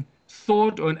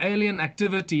thought or an alien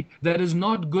activity that is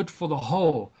not good for the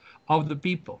whole of the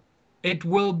people. It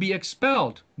will be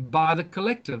expelled by the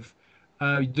collective,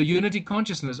 the unity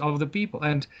consciousness of the people.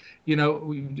 And,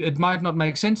 it might not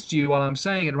make sense to you while I'm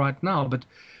saying it right now, but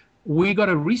we got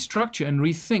to restructure and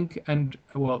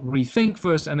rethink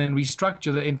first, and then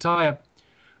restructure the entire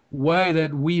way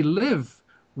that we live.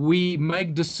 We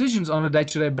make decisions on a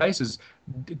day-to-day basis,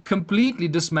 completely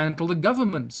dismantle the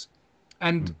governments,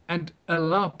 and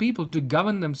allow people to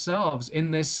govern themselves in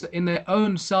their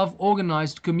own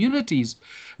self-organized communities,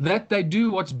 that they do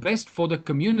what's best for the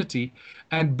community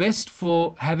and best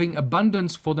for having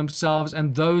abundance for themselves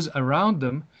and those around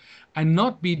them, and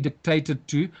not be dictated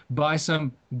to by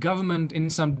some government in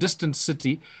some distant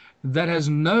city that has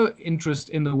no interest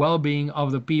in the well-being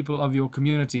of the people of your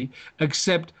community,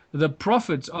 except the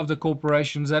profits of the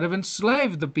corporations that have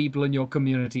enslaved the people in your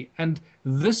community. And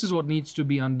this is what needs to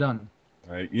be undone.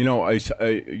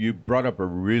 You brought up a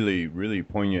really, really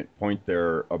poignant point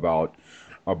there about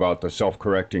the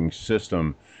self-correcting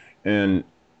system. And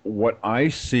what I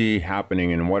see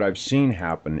happening and what I've seen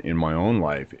happen in my own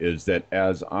life is that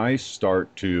as I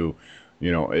started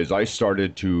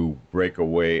to break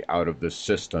away out of the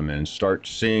system and start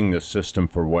seeing the system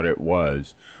for what it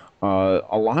was,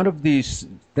 a lot of these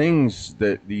things,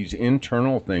 these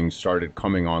internal things started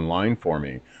coming online for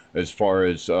me, as far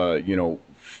as,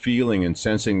 feeling and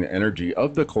sensing the energy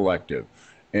of the collective,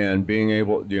 and being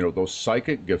able, those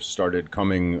psychic gifts started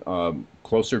coming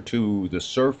closer to the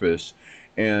surface.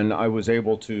 And I was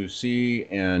able to see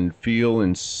and feel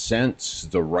and sense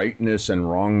the rightness and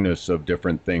wrongness of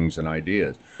different things and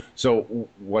ideas. So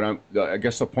I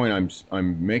guess the point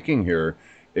I'm making here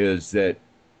is that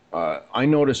I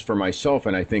noticed for myself,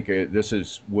 and I think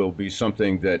will be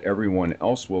something that everyone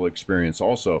else will experience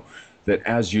also, that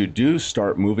as you do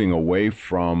start moving away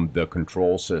from the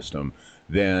control system,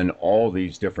 then all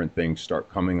these different things start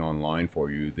coming online for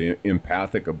you, the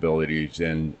empathic abilities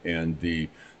and the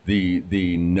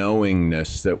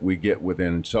knowingness that we get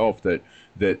within self, that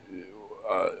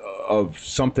of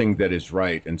something that is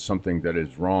right and something that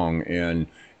is wrong, and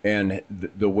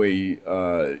the way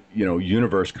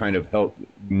universe kind of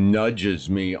nudges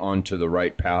me onto the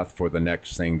right path for the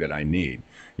next thing that I need.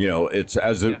 It's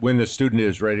when the student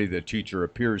is ready, the teacher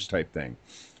appears type thing.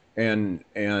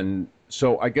 And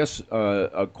so I guess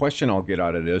a question I'll get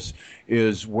out of this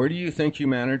is, where do you think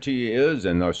humanity is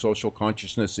and our social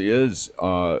consciousness is?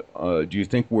 Do you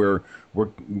think we're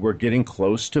getting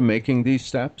close to making these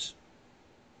steps?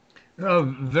 Oh,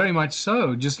 very much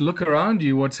so. Just look around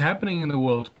you, what's happening in the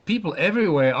world. People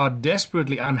everywhere are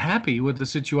desperately unhappy with the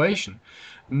situation.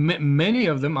 Many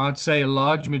of them, I'd say a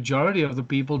large majority of the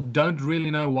people, don't really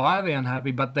know why they're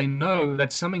unhappy, but they know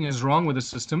that something is wrong with the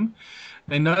system.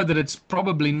 They know that it's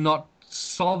probably not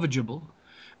salvageable,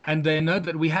 and they know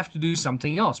that we have to do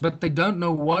something else, but they don't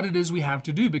know what it is we have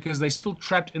to do, because they're still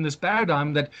trapped in this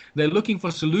paradigm that they're looking for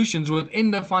solutions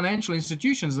within the financial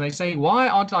institutions. And they say, why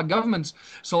aren't our governments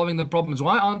solving the problems?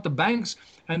 Why aren't the banks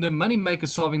and the money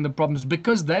makers solving the problems?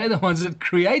 Because they're the ones that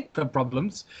create the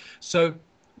problems. So,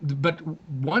 but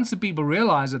once the people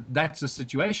realize that that's the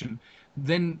situation,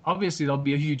 then obviously there'll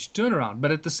be a huge turnaround.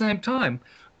 But at the same time,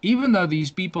 even though these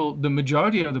people, the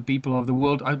majority of the people of the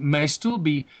world, may still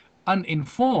be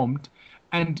uninformed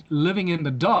and living in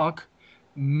the dark,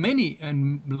 many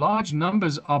and large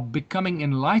numbers are becoming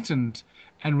enlightened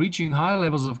and reaching higher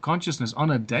levels of consciousness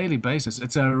on a daily basis.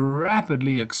 It's a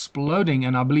rapidly exploding,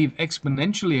 and I believe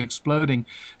exponentially exploding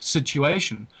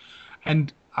situation.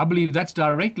 And I believe that's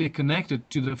directly connected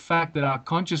to the fact that our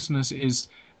consciousness is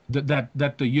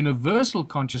that the universal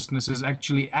consciousness is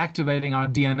actually activating our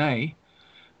DNA,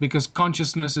 because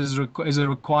consciousness is a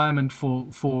requirement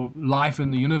for life in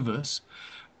the universe,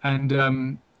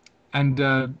 and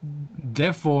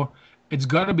therefore it's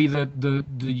got to be the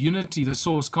unity, the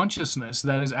source consciousness,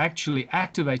 that is actually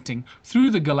activating through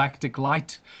the galactic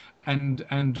light and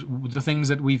the things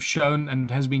that we've shown and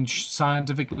has been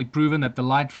scientifically proven, that the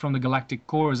light from the galactic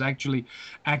core is actually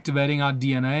activating our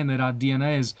DNA, and that our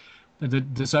DNA is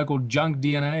the so-called junk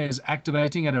DNA is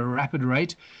activating at a rapid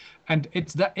rate. And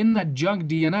it's that in that junk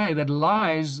DNA that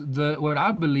lies what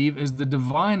I believe is the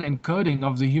divine encoding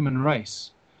of the human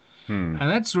race. And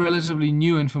that's relatively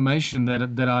new information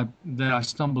that I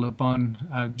stumbled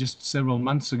upon just several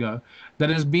months ago, that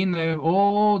has been there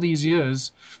all these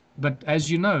years. But as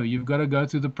you know, you've got to go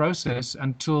through the process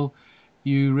until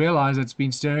you realize it's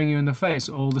been staring you in the face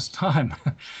all this time.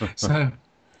 So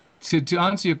to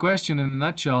answer your question in a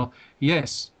nutshell,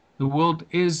 yes, the world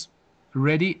is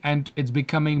ready, and it's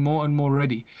becoming more and more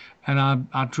ready. And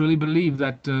I truly believe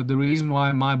that the reason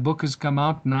why my book has come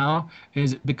out now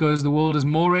is because the world is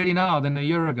more ready now than a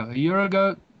year ago. A year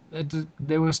ago,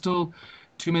 there were still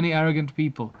too many arrogant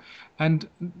people. And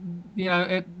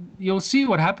you'll see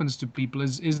what happens to people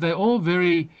is they're all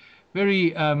very,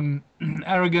 very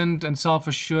arrogant and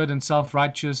self-assured and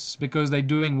self-righteous because they're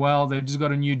doing well. They've just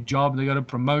got a new job. They got a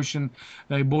promotion.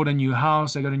 They bought a new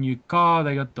house. They got a new car.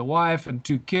 They got the wife and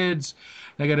 2 kids.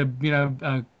 They got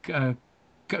a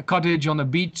cottage on the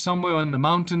beach somewhere in the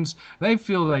mountains. They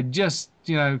feel they're just,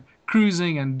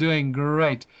 cruising and doing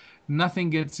great. Nothing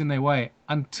gets in their way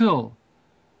until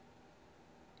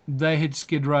they hit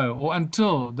Skid Row, or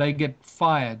until they get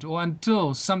fired, or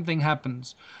until something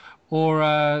happens,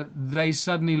 or they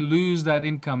suddenly lose that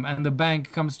income and the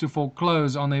bank comes to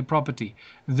foreclose on their property.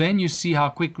 Then you see how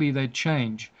quickly they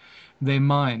change their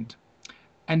mind.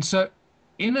 And so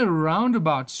in a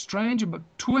roundabout, strange, but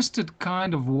twisted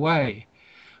kind of way,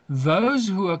 those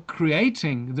who are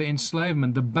creating the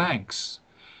enslavement, the banks,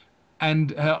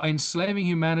 and enslaving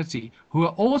humanity, who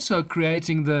are also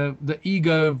creating the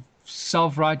ego,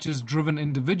 self-righteous, driven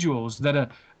individuals that are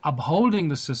upholding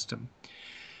the system,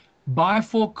 by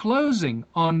foreclosing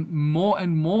on more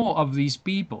and more of these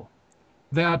people,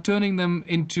 they are turning them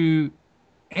into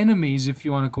enemies, if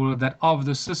you want to call it that, of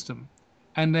the system.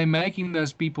 And they're making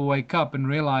those people wake up and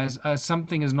realize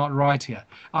something is not right here.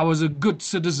 I was a good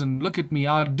citizen. Look at me.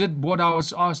 I did what I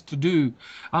was asked to do.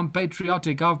 I'm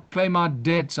patriotic. I pay my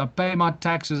debts. I pay my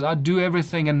taxes. I do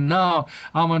everything. And now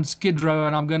I'm on Skid Row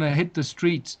and I'm going to hit the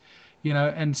streets.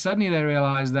 And suddenly they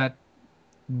realize that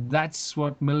that's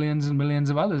what millions and millions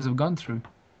of others have gone through.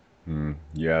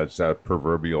 Yeah, it's that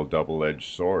proverbial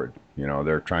double-edged sword.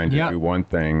 They're trying to do one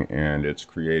thing, and it's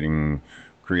creating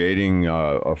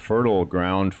a fertile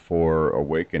ground for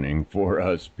awakening for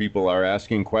us. People are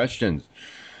asking questions.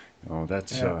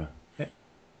 That's.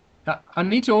 I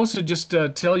need to also just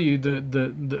tell you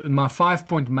my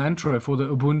 5-point mantra for the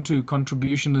Ubuntu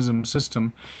contributionism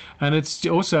system, and it's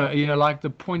also like the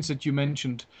points that you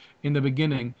mentioned in the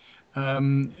beginning.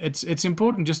 It's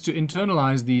important just to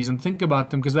internalize these and think about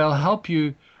them, because they'll help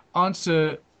you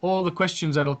answer all the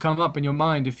questions that'll come up in your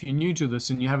mind if you're new to this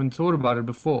and you haven't thought about it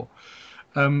before.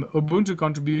 Ubuntu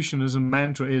contributionism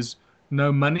mantra is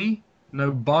no money,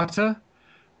 no barter,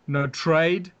 no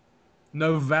trade,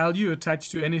 no value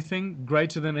attached to anything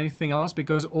greater than anything else,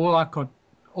 because all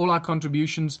our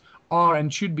contributions are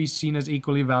and should be seen as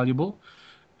equally valuable.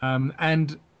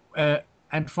 And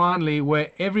finally,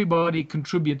 where everybody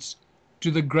contributes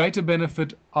to the greater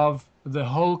benefit of the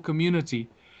whole community,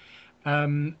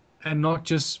 and not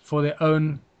just for their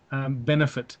own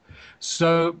benefit.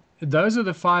 So those are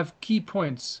the 5 key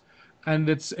points, and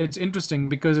it's interesting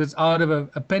because it's out of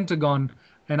a pentagon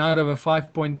and out of a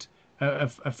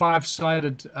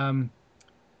 5-sided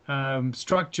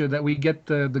structure that we get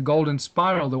the golden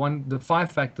spiral, the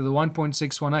 5 factor, the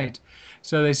 1.618.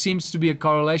 So there seems to be a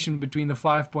correlation between the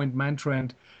 5-point mantra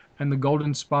and the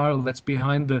golden spiral that's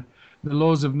behind the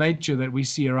laws of nature that we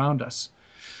see around us.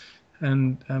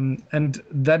 And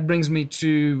that brings me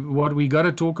to what we got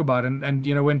to talk about. And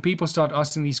you know, when people start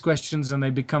asking these questions and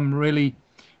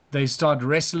they start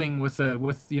wrestling with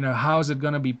you know, how is it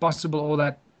going to be possible? All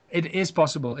that, it is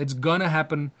possible. It's going to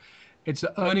happen. It's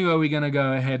the only way we're going to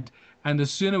go ahead. And the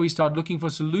sooner we start looking for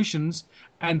solutions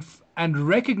and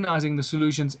recognizing the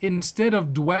solutions instead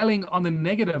of dwelling on the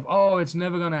negative, oh, it's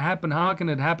never going to happen, how can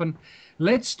it happen?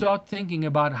 Let's start thinking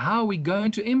about how we're going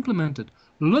to implement it.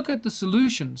 Look at the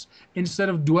solutions instead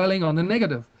of dwelling on the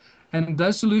negative. And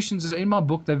those solutions are in my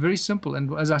book. They're very simple.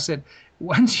 And as I said,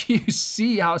 once you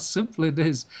see how simple it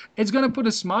is, it's going to put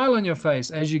a smile on your face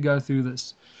as you go through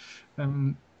this.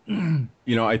 You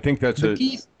know, I think that's the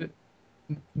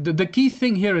key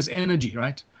thing here is energy,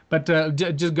 right? But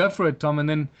just go for it, Tom, and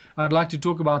then I'd like to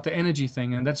talk about the energy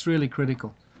thing, and that's really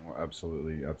critical. Oh,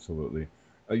 absolutely, absolutely.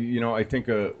 You know, I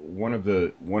think one of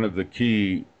the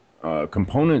key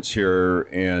components here,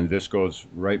 and this goes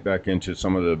right back into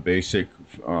some of the basic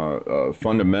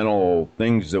fundamental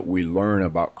things that we learn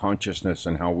about consciousness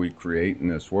and how we create in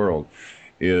this world,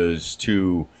 is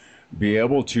to be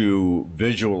able to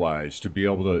visualize, to be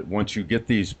able to, once you get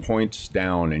these points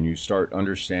down and you start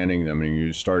understanding them and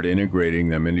you start integrating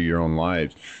them into your own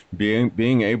lives,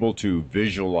 being able to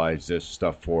visualize this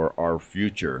stuff for our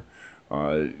future,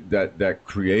 that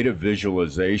creative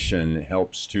visualization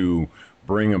helps to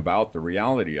bring about the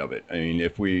reality of it. I mean,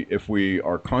 if we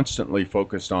are constantly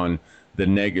focused on the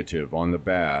negative, on the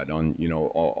bad, on, you know,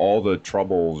 all the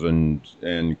troubles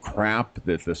and crap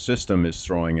that the system is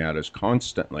throwing at us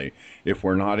constantly, if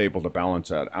we're not able to balance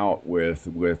that out with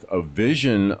a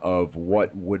vision of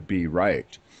what would be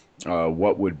right,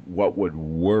 what would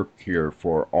work here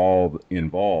for all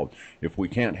involved. If we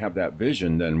can't have that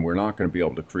vision, then we're not going to be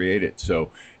able to create it.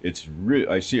 So it's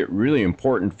I see it really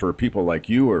important for people like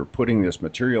you who are putting this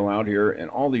material out here, and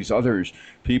all these other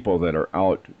people that are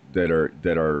out that are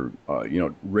you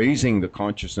know, raising the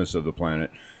consciousness of the planet.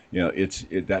 You know,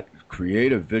 that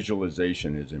creative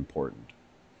visualization is important.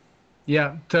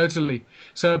 Yeah, totally.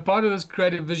 So part of this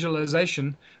creative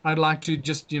visualization, I'd like to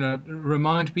just, you know,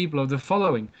 remind people of the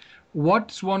following.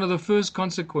 What's one of the first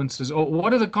consequences, or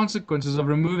what are the consequences of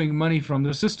removing money from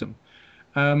the system?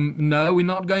 No, we're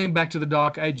not going back to the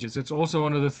Dark Ages. It's also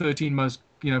one of the 13 most,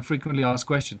 you know, frequently asked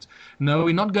questions. No,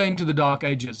 we're not going to the Dark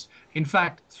Ages. In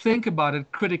fact, think about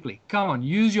it critically. Come on,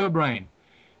 use your brain.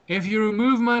 If you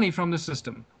remove money from the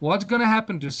system, what's going to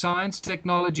happen to science,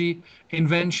 technology,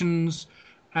 inventions,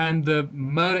 and the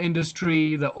motor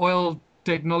industry, the oil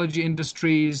technology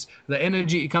industries, the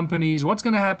energy companies? What's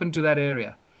going to happen to that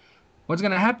area? What's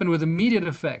going to happen with immediate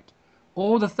effect?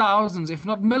 All the thousands, if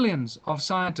not millions, of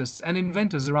scientists and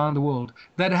inventors around the world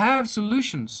that have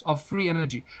solutions of free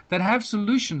energy, that have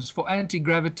solutions for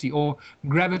anti-gravity or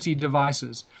gravity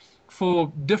devices,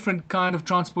 for different kind of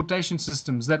transportation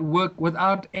systems that work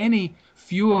without any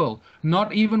fuel,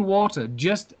 not even water,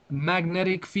 just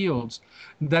magnetic fields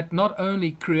that not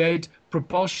only create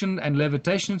propulsion and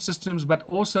levitation systems, but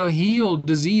also heal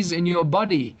disease in your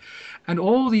body, and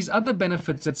all these other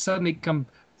benefits that suddenly come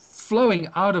flowing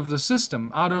out of the system,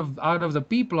 out of the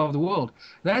people of the world.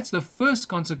 That's the first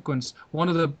consequence, one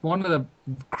of the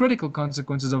critical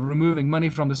consequences of removing money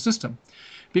from the system.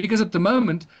 Because at the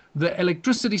moment, the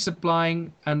electricity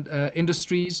supplying and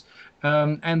industries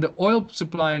and the oil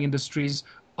supplying industries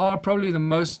are probably the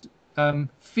most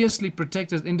fiercely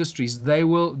protected industries. They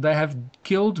have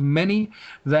killed many,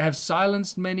 they have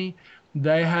silenced many,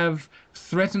 they have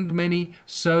threatened many,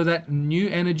 so that new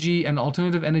energy and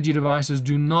alternative energy devices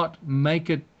do not make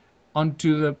it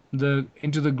onto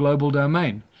into the global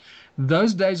domain.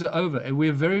 Those days are over, and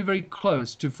we're very, very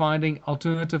close to finding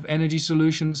alternative energy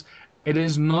solutions. It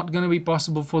is not going to be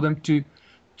possible for them to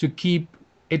keep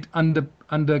it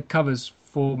under covers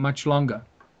for much longer.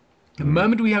 The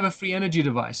moment we have a free energy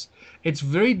device, it's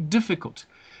very difficult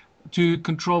to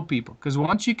control people, because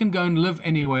once you can go and live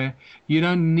anywhere, you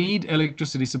don't need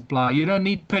electricity supply, you don't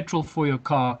need petrol for your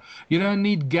car, you don't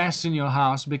need gas in your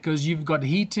house, because you've got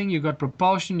heating, you've got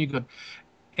propulsion, you've got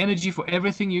energy for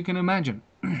everything you can imagine.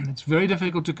 It's very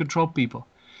difficult to control people,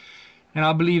 and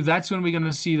I believe that's when we're going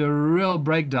to see the real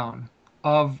breakdown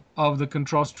of the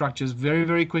control structures very,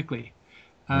 very quickly,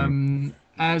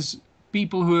 as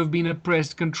people who have been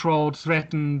oppressed, controlled,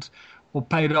 threatened, or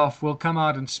paid off will come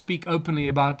out and speak openly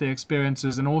about their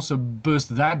experiences and also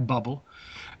burst that bubble,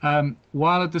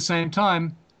 while at the same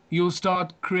time you'll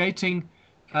start creating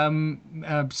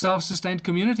self-sustained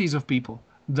communities of people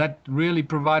that really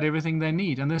provide everything they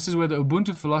need. And this is where the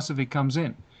Ubuntu philosophy comes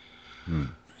in.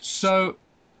 So,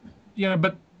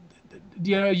 but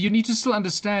you need to still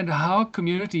understand how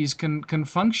communities can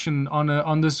function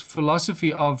on this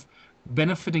philosophy of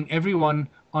benefiting everyone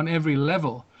on every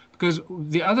level. Because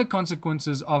the other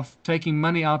consequences of taking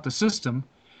money out the system,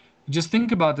 just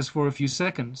think about this for a few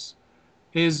seconds,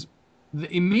 is the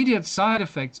immediate side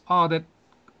effects are that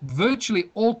virtually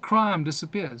all crime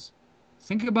disappears.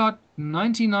 Think about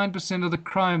 99% of the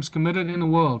crimes committed in the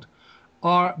world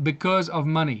are because of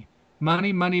money.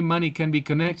 Money can be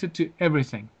connected to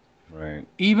everything. Right.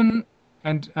 Even,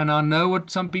 and I know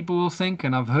what some people will think,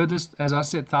 and I've heard this, as I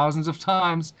said, thousands of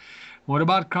times. What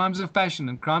about crimes of passion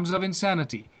and crimes of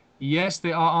insanity? Yes,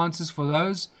 there are answers for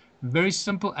those. Very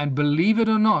simple. And believe it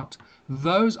or not,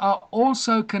 those are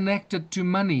also connected to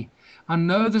money. I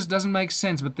know this doesn't make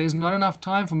sense, but there's not enough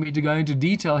time for me to go into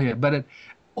detail here. But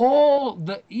all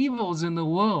the evils in the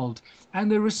world and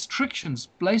the restrictions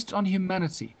placed on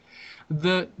humanity,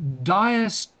 the dire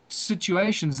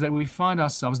situations that we find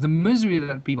ourselves, the misery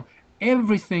that people,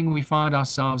 everything we find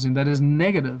ourselves in that is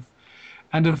negative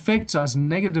and affects us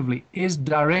negatively is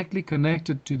directly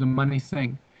connected to the money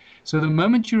thing. So the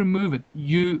moment you remove it,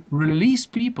 you release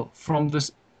people from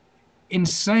this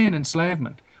insane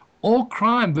enslavement. All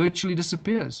crime virtually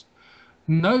disappears.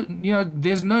 No,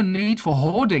 there's no need for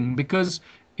hoarding, because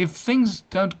if things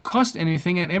don't cost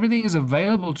anything and everything is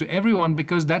available to everyone,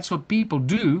 because that's what people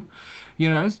do,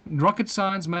 rocket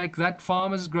science make that,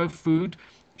 farmers grow food,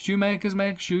 shoemakers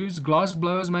make shoes, glass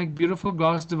blowers make beautiful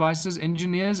glass devices,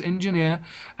 engineers engineer,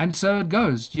 and so it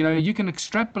goes. You can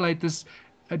extrapolate this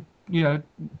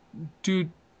to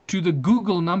the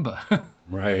Google number.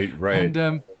 Right.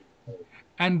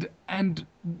 And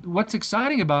what's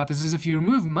exciting about this is if you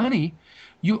remove money,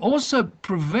 you also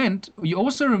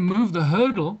remove the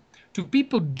hurdle to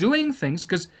people doing things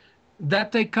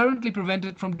that they currently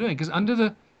prevented from doing. Because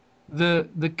under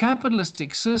the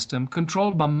capitalistic system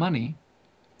controlled by money,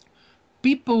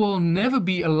 people will never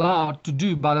be allowed to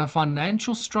do, by their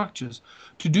financial structures,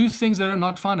 to do things that are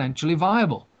not financially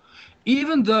viable.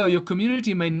 Even though your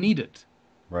community may need it.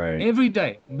 Right. Every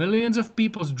day, millions of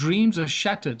people's dreams are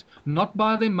shattered, not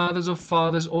by their mothers or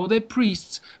fathers or their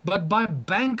priests, but by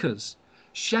bankers.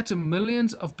 Shatter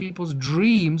millions of people's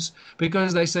dreams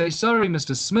because they say, sorry,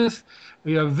 Mr. Smith,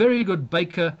 you're a very good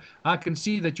baker. I can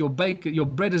see that your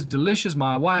bread is delicious.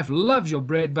 My wife loves your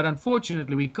bread, but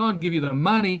unfortunately we can't give you the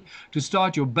money to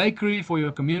start your bakery for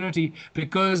your community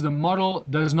because the model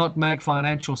does not make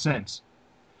financial sense.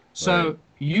 So Right.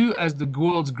 you, as the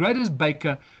world's greatest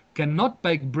baker, cannot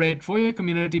bake bread for your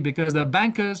community because the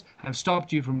bankers have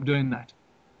stopped you from doing that.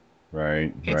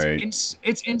 Right. It's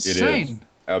It insane. is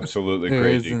absolutely It is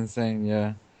crazy. insane,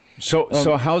 yeah.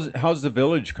 So how's the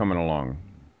village coming along?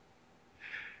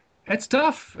 It's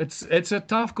tough. It's a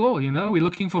tough goal, We're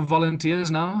looking for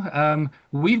volunteers now.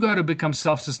 We've got to become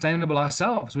self-sustainable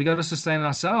ourselves. We got to sustain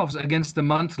ourselves against the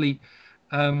monthly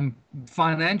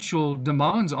financial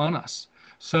demands on us.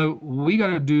 So we got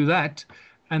to do that.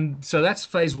 And so that's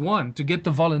phase one, to get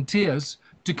the volunteers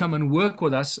to come and work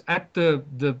with us at the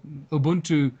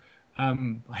Ubuntu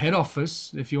head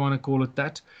office, if you want to call it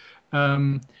that.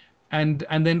 And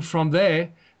then from there,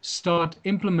 start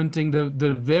implementing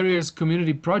the various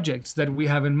community projects that we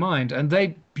have in mind. And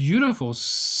they beautiful,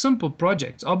 simple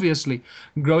projects. Obviously,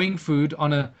 growing food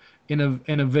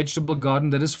in a vegetable garden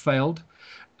that has failed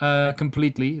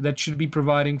completely, that should be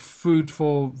providing food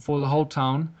for the whole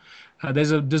town.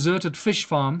 There's a deserted fish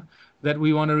farm that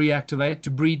we want to reactivate to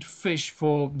breed fish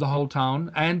for the whole town.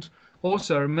 And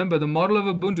also, remember, the model of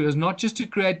Ubuntu is not just to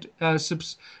create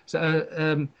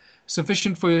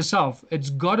sufficient for yourself. It's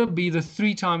got to be the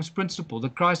 3 times principle, the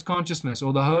Christ consciousness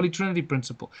or the Holy Trinity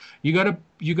principle. You got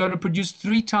to produce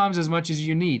 3 times as much as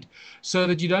you need, so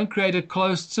that you don't create a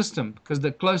closed system, because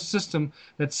the closed system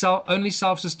that's only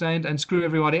self-sustained and screw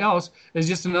everybody else is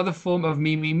just another form of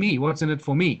me. What's in it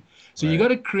for me? So you got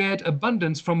to create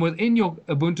abundance from within your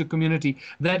Ubuntu community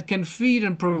that can feed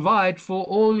and provide for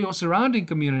all your surrounding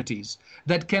communities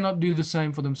that cannot do the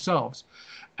same for themselves.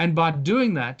 And by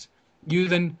doing that, you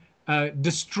then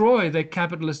destroy their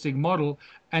capitalistic model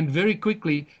and very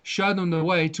quickly show them the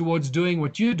way towards doing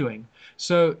what you're doing.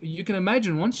 So you can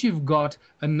imagine, once you've got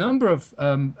a number of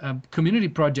community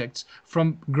projects,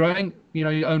 from growing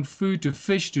your own food, to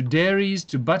fish, to dairies,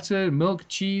 to butter, milk,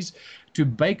 cheese, to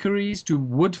bakeries, to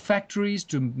wood factories,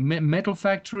 to metal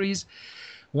factories.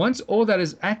 Once all that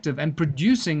is active and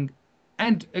producing,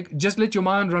 and just let your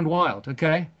mind run wild,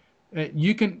 okay?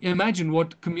 You can imagine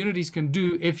what communities can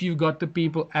do if you've got the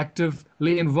people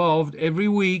actively involved every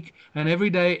week and every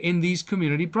day in these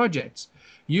community projects.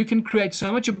 You can create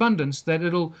so much abundance that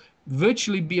it'll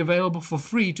virtually be available for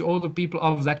free to all the people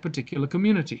of that particular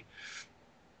community.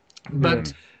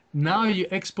 But now you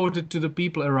export it to the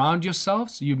people around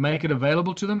yourselves. You make it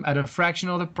available to them at a fraction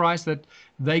of the price that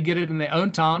they get it in their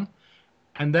own town.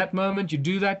 And that moment you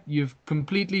do that, you've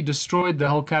completely destroyed the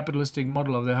whole capitalistic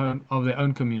model of their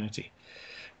own community.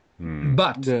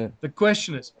 But the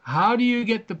question is, how do you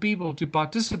get the people to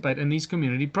participate in these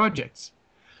community projects?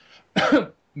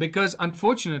 Because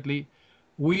unfortunately,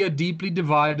 we are deeply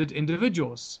divided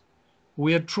individuals.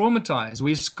 We are traumatized.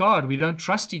 We're scarred. We don't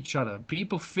trust each other.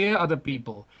 People fear other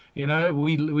people. We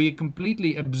are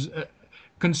completely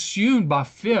consumed by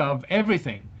fear of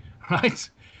everything, right?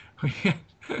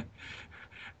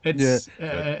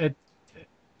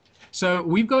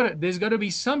 So there's got to be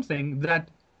something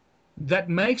that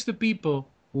makes the people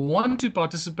want to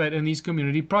participate in these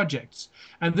community projects.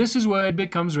 And this is where it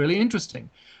becomes really interesting.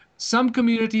 Some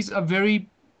communities are very,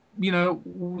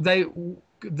 they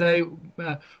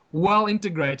well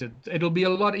integrated. It'll be a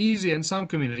lot easier in some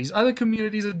communities. Other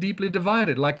communities are deeply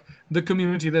divided, like the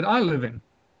community that I live in.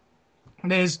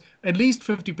 There's at least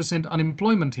 50%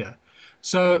 unemployment here.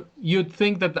 So you'd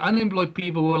think that the unemployed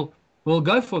people will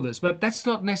go for this, but that's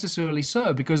not necessarily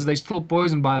so, because they're still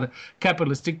poisoned by the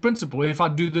capitalistic principle. If I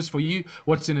do this for you,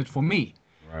 what's in it for me?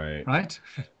 Right?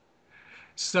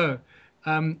 So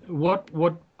what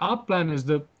our plan is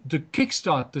to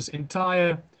kickstart this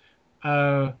entire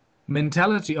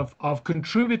mentality of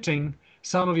contributing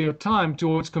some of your time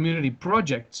towards community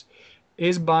projects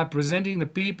is by presenting the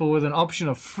people with an option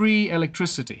of free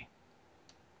electricity.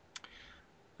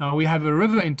 Now, we have a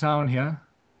river in town here,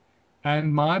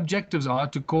 and my objectives are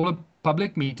to call a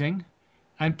public meeting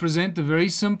and present the very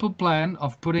simple plan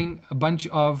of putting a bunch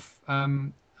of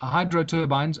hydro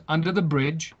turbines under the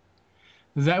bridge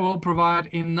that will provide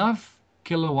enough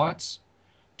kilowatts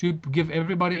to give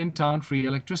everybody in town free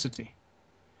electricity.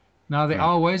 Now, there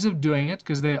are ways of doing it,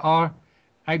 because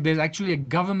there's actually a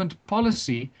government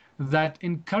policy that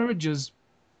encourages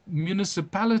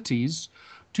municipalities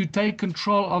to take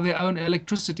control of their own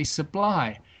electricity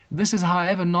supply. This has,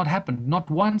 however, not happened. Not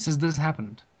once has this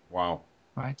happened. Wow.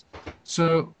 Right?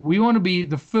 So we want to be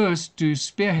the first to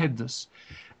spearhead this.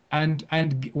 And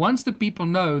once the people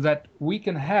know that we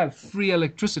can have free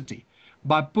electricity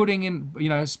by putting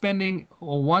in, spending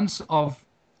once of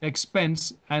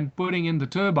expense and putting in the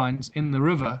turbines in the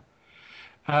river,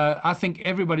 I think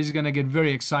everybody's going to get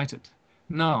very excited.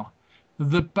 Now,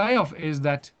 the payoff is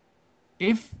that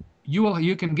if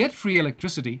you can get free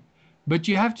electricity, but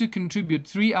you have to contribute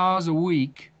 3 hours a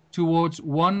week towards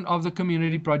one of the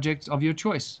community projects of your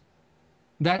choice.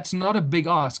 That's not a big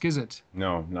ask, is it?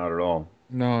 No, not at all.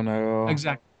 No, not at all.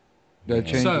 Exactly. That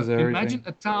changes everything. Imagine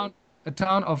a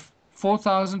town of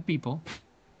 4,000 people.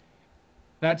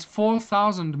 That's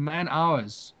 4,000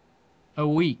 man-hours a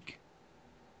week.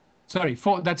 Sorry,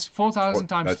 that's 4,000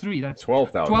 times 3. That's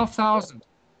 12,000.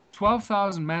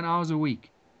 12,000 man-hours a week.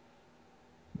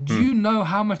 Do you know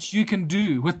how much you can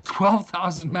do with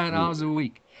 12,000 man-hours a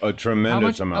week? A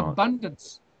tremendous amount.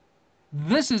 Abundance.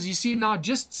 This is, you see, now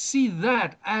just see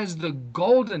that as the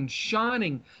golden,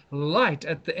 shining light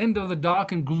at the end of the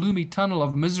dark and gloomy tunnel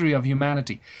of misery of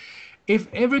humanity.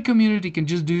 If every community can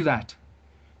just do that,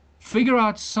 figure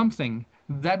out something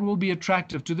that will be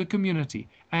attractive to the community,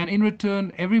 and in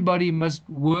return, everybody must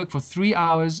work for 3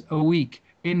 hours a week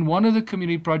in one of the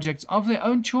community projects of their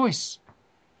own choice,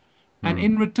 and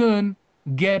in return,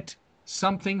 get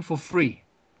something for free.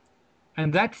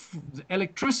 And that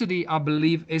electricity, I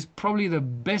believe, is probably the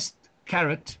best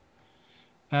carrot.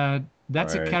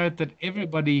 That's a carrot that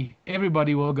everybody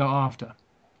will go after.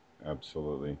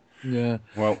 Absolutely. Yeah.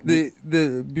 Well, the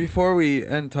before we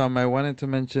end, Tom, I wanted to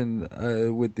mention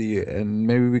and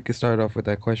maybe we could start off with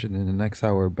that question in the next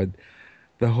hour, but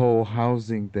the whole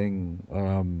housing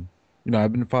thing.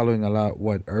 I've been following a lot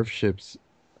what Earthships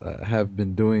have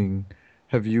been doing.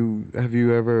 Have you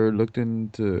ever looked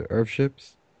into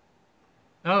Earthships?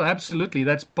 Oh, absolutely.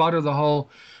 That's part of the whole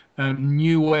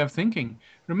new way of thinking.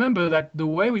 Remember that the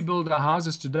way we build our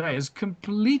houses today is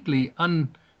completely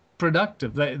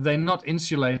unproductive. They're not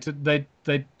insulated.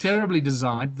 They're terribly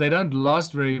designed. They don't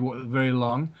last very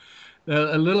long.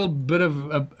 A little bit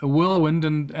of a whirlwind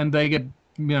and they get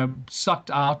sucked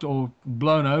out or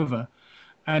blown over,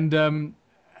 and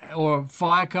or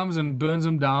fire comes and burns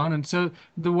them down. And so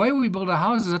the way we build our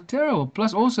houses are terrible.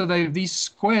 Plus, also they have these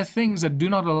square things that do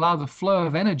not allow the flow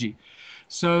of energy.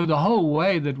 So the whole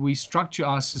way that we structure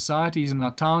our societies and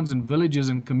our towns and villages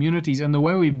and communities and the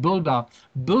way we build our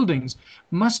buildings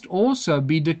must also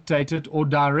be dictated or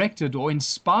directed or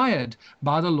inspired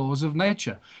by the laws of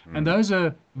nature. And those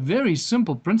are very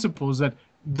simple principles that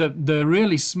the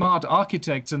really smart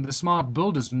architects and the smart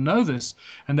builders know this,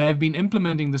 and they have been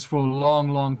implementing this for a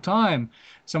long time.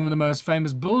 Some of the most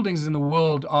famous buildings in the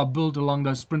world are built along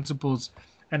those principles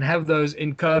and have those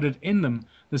encoded in them,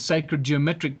 the sacred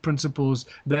geometric principles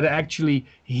that are actually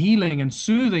healing and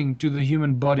soothing to the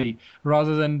human body,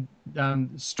 rather than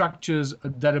structures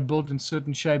that are built in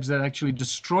certain shapes that actually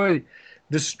destroy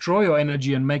your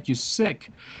energy and make you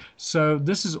sick. So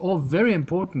this is all very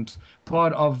important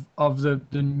part of the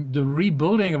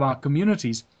rebuilding of our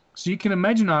communities. So you can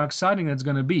imagine how exciting that's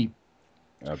going to be.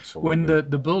 Absolutely. When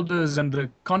the builders and the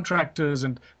contractors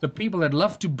and the people that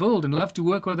love to build and love to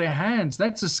work with their hands,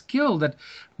 that's a skill that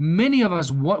many of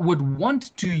us would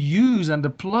want to use and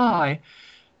apply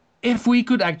if we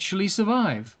could actually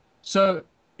survive. So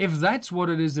if that's what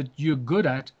it is that you're good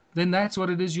at, then that's what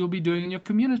it is you'll be doing in your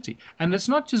community. And it's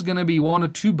not just going to be one or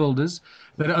two builders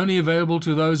that are only available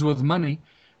to those with money.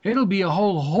 It'll be a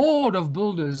whole horde of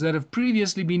builders that have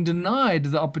previously been denied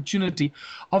the opportunity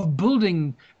of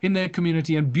building in their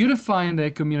community and beautifying their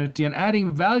community and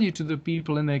adding value to the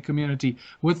people in their community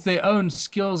with their own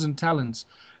skills and talents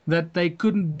that they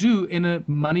couldn't do in a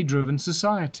money-driven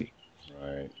society.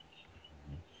 Right.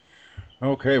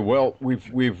 Okay, well,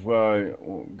 we've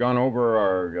gone over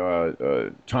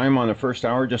our time on the first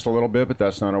hour just a little bit, but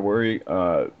that's not a worry.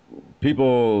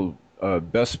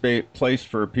 Best place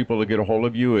for people to get a hold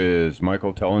of you is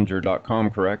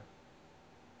michaeltellinger.com, correct?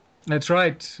 That's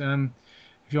right. If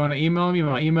you want to email me,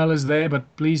 my email is there, but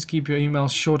please keep your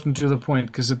emails short and to the point,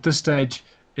 because at this stage,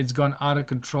 it's gone out of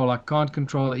control. I can't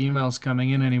control the emails coming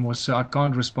in anymore, so I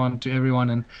can't respond to everyone,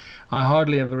 and I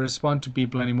hardly ever respond to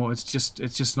people anymore. It's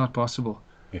just not possible.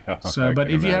 Yeah, so, but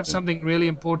if you have something really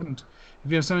important,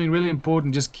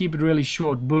 just keep it really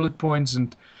short, bullet points,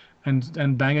 and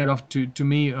bang it off to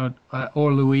me or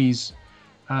Louise,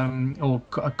 or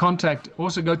contact.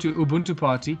 Also go to Ubuntu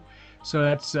Party, so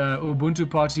that's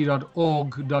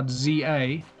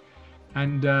ubuntuparty.org.za.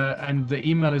 And the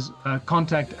email is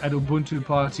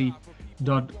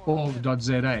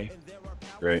contact@ubuntuparty.org.za.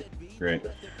 Great.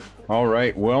 All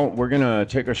right. Well, we're going to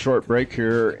take a short break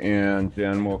here, and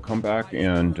then we'll come back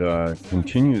and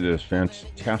continue this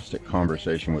fantastic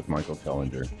conversation with Michael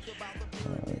Tellinger.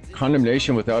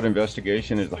 Condemnation without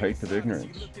investigation is the height of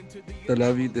ignorance. The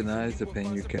love you deny is the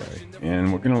pain you carry.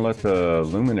 And we're going to let the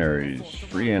luminaries,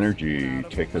 free energy,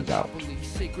 take us out.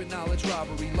 Sacred knowledge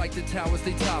robbery like the towers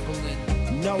they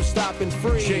toppling. No stopping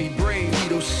free. J Brain,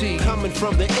 Vito C. Coming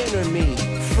from the inner me.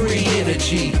 Free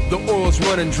energy. the oil's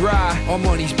running dry. Our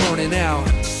money's burning out.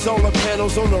 Solar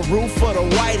panels on the roof of the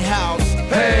White House.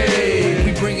 Hey,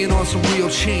 we bringing on some real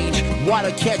change.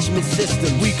 Water catchment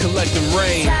systems. We collecting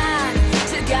rain. Time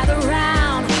to gather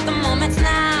round. The moment's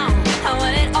now. I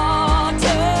want it all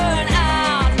turn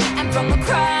out. And from the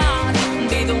crowd,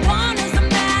 be the one who's the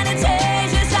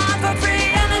meditation. It's time for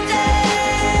free energy.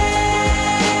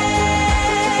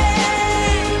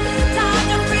 Time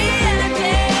to free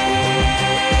energy.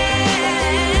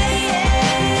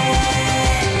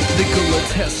 Nikola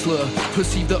Tesla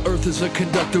perceived the earth as a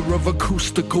conductor of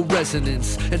acoustical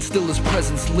resonance, and still his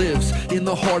presence lives in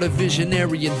the heart of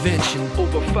visionary invention.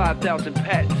 Over 5,000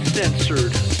 patents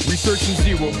censored. Researching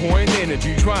 0-point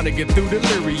energy, trying to get through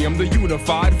delirium. The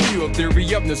unified field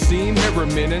theory of Nassim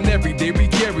Harriman, and every day we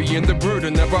carrying the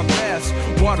burden of our past.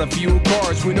 Water fuel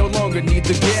cars, we no longer need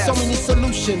the gas. So many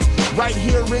solutions right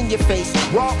here in your face.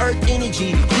 Raw earth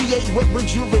energy, create what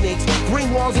rejuvenates.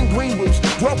 Green walls and green roofs,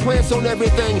 grow plants on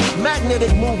everything.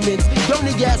 Magnetic moves. movements. Don't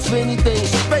need gas for anything.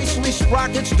 Spatially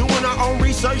sprockets, doing our own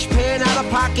research, paying out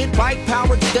of pocket.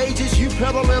 Bike-powered stages, you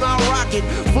pedal in our rocket.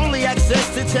 Fully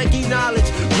access to techie knowledge.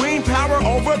 Green power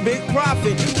over big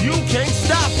profit. You can't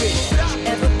stop it.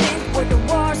 Ever think what the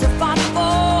wars are fought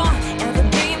for? Ever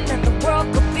dream that the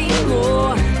world could be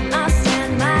more? I'll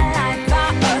stand my life,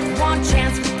 our earth, one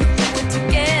chance we can do it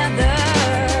together.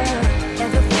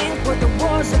 Ever think what the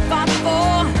wars are fought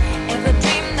for? Ever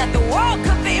dream that the world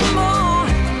could be more?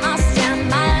 I'll stand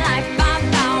my life, I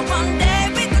vow one day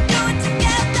we could do it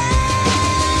together.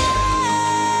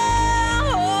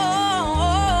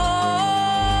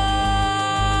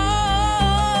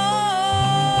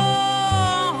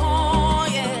 Oh,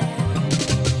 yeah.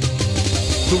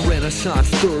 The Renaissance,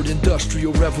 third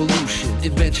industrial revolution.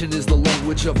 Invention is the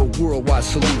language of a worldwide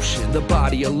solution. The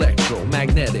body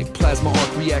electromagnetic, plasma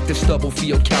arc reactive,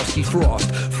 Stubblefield, Kautsky,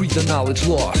 Frost. Free the knowledge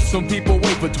lost. Some people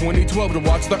wait for 2012 to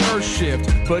watch the earth shift,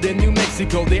 but in New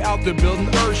Mexico they out there building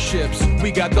earth ships.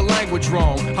 We got the language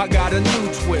wrong, I got a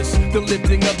new twist. The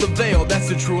lifting of the veil, that's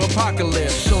the true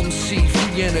apocalypse. Some see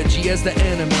free energy as the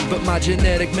enemy, but my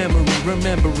genetic memory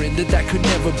remembering that could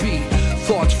never be.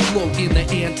 Thoughts float in the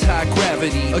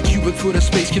anti-gravity. A cubic foot of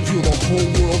space can fuel the whole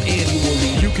world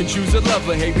annually. You can choose a love,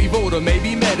 a hate, revolt, or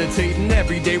maybe meditating.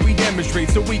 Every day we demonstrate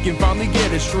so we can finally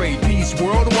get it straight. Peace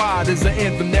worldwide is the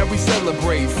anthem that we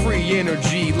celebrate. Free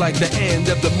energy like the end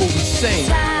of the movie Saint.